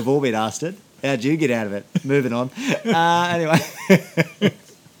know. We've all been asked it. How'd you get out of it? Moving on. Anyway.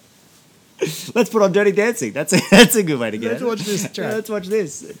 Let's put on Dirty Dancing. That's a good way to get Let's it. watch this track. Let's watch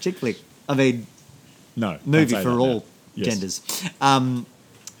this. Chick flick. I mean, No. don't movie say for that all now. Yes. genders.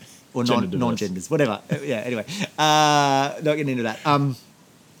 Or Gender diverse. non-genders. Whatever. Yeah, anyway. Not getting into that.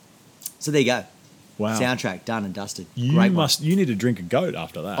 So there you go. Wow. Soundtrack done and dusted. You Great one. You need to drink a goat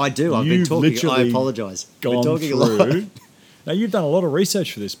after that. I do. I've been You've talking. I literally apologise. Gone Been talking a lot. through. Now you've done a lot of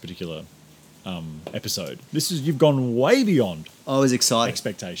research for this particular episode. You've gone way beyond I was excited.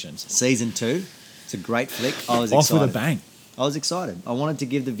 expectations. Season 2. It's a great flick. I was Off excited. with a bang. I was excited. I wanted to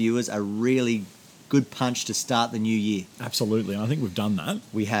give the viewers a really good punch to start the new year. Absolutely. And I think we've done that.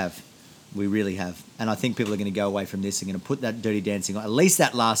 We have. We really have. And I think people are going to go away from this and going to put that Dirty Dancing on. At least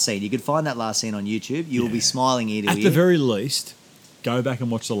that last scene. You could find that last scene on YouTube. You will be smiling ear to At ear. the very least, go back and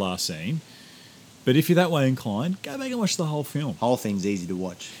watch the last scene. But if you're that way inclined, go back and watch the whole film. Whole thing's easy to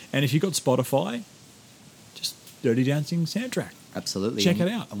watch. And if you've got Spotify, just Dirty Dancing soundtrack. Check Absolutely. it And-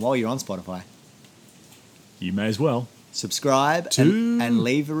 out. And while you're on Spotify, You may as well. subscribe To- and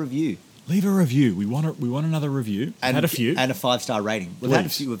leave a review. Leave a review. We want another review. And, Had a few. And a 5-star rating.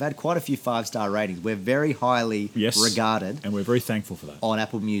 Please. We've had quite a few 5-star ratings. We're very highly Yes. regarded And we're very thankful for that. on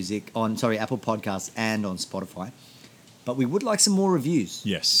Apple Podcasts and on Spotify. But we would like some more reviews.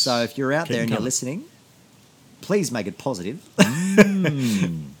 Yes. So if you're out Keep there and you're coming. listening, please make it positive.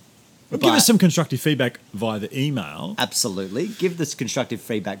 Give us some constructive feedback via the email. Absolutely. Give this constructive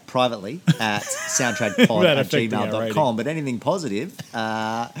feedback privately at soundtrackpod Without at affecting our gmail.com. But anything positive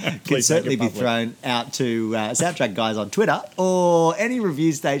can Please certainly make it be public. thrown out to Soundtrack Guys on Twitter or any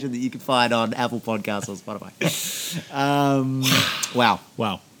review station that you can find on Apple Podcasts or Spotify. Wow.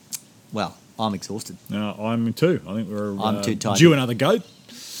 Wow. Well, I'm exhausted. No, I'm too. I think we're I'm too tired. due another goat.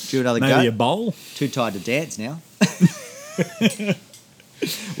 Do another Maybe go. a bowl. Too tired to dance now.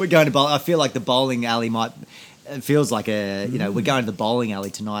 We're going to bowl. I feel like the bowling alley might. It feels like we're going to the bowling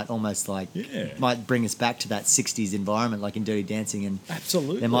alley tonight. Almost like Yeah. might bring us back to that '60s environment, like in Dirty Dancing, and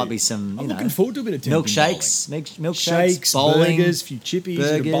Absolutely. there might be some. I'm looking forward to a bit of milkshakes, milkshakes, Shakes, bowling, burgers, few chippies, a bit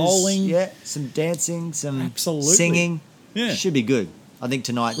of burgers, bowling. yeah, some dancing, some Absolutely. singing. Yeah. Should be good. I think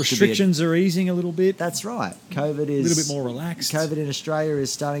tonight should be Restrictions are easing a little bit. that's right. COVID is A little bit more relaxed. COVID in Australia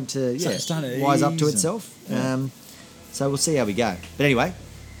is starting to starting to wise up to ease itself. and- So we'll see how we go. But anyway,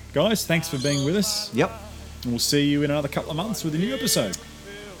 Guys, thanks for being with us. yep. And we'll see you in another couple of months with a new episode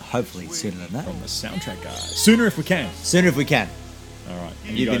Hopefully sooner than that. from the Soundtrack Guys. Sooner if we can. Sooner if we can. All right.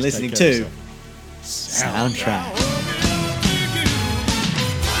 And you've been guys take listening care of to yourself. Soundtrack.